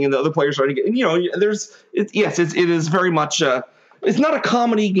your thing, and the other players are trying to get. It is very much. It's not a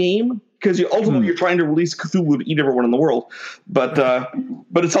comedy game because ultimately you're trying to release Cthulhu to eat everyone in the world, but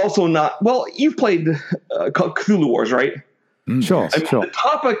it's also not. Well, you've played Cthulhu Wars, right? Sure. The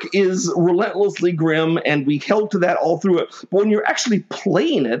topic is relentlessly grim, and we held to that all through it. But when you're actually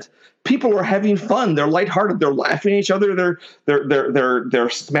playing it, people are having fun. They're lighthearted. They're laughing at each other. They're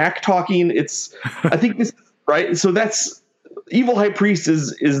smack talking. I think this. Right, so that's Evil High Priest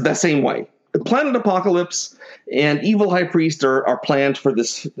is the same way. Planet Apocalypse and Evil High Priest are planned for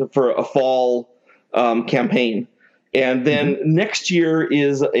a fall campaign, and then next year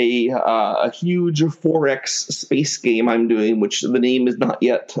is a huge 4X space game I'm doing, which the name is not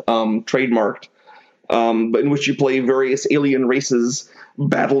yet trademarked, but in which you play various alien races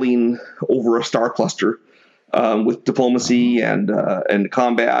battling over a star cluster. With diplomacy and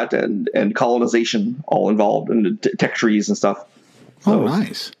combat and colonization all involved, and tech trees and stuff. So,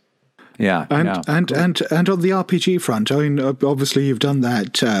 nice. Yeah, and on the RPG front, I mean, obviously you've done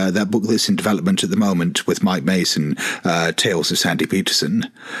that book that's in development at the moment with Mike Mason, Tales of Sandy Peterson.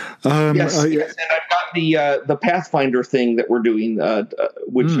 Yes, and I've got the Pathfinder thing that we're doing,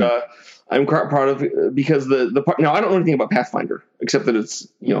 which I'm quite proud of, because now I don't know anything about Pathfinder except that it's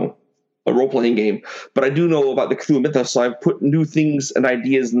a role-playing game, but I do know about the Cthulhu mythos, so I've put new things and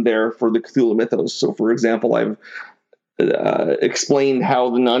ideas in there for the Cthulhu mythos. So, for example, I've explained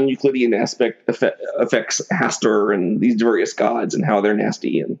how the non-Euclidean aspect affects Hastur and these various gods and how they're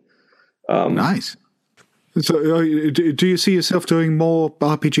nasty. And nice. So, do you see yourself doing more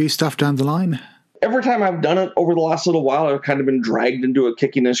RPG stuff down the line? Every time I've done it over the last little while, I've kind of been dragged into a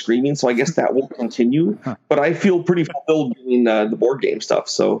kicking and screaming, so I guess that will continue. But I feel pretty fulfilled doing the board game stuff,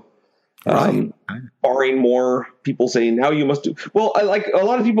 so... barring more people saying how you must do. Well, a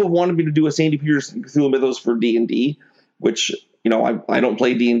lot of people have wanted me to do a Sandy Peterson Cthulhu Mythos for D&D, which I don't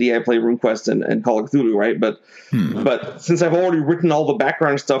play D&D. I play RuneQuest and Call of Cthulhu, right? But since I've already written all the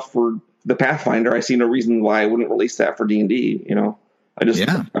background stuff for the Pathfinder, I see no reason why I wouldn't release that for D&D. I wouldn't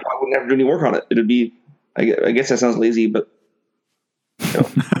have to do any work on it. It'd be, I guess that sounds lazy, but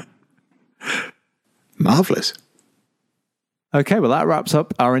marvelous. Okay, well, that wraps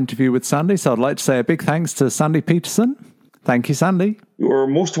up our interview with Sandy. So I'd like to say a big thanks to Sandy Peterson. Thank you, Sandy. You're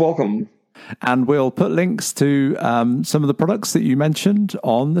most welcome. And we'll put links to some of the products that you mentioned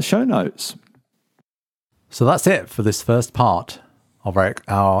on the show notes. So that's it for this first part of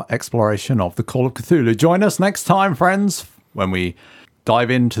our exploration of the Call of Cthulhu. Join us next time, friends, when we dive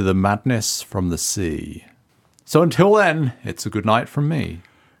into the madness from the sea. So until then, it's a good night from me.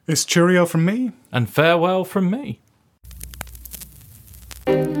 It's cheerio from me. And farewell from me.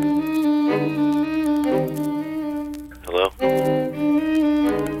 Hello?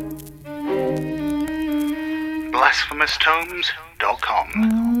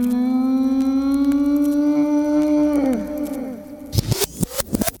 BlasphemousTomes.com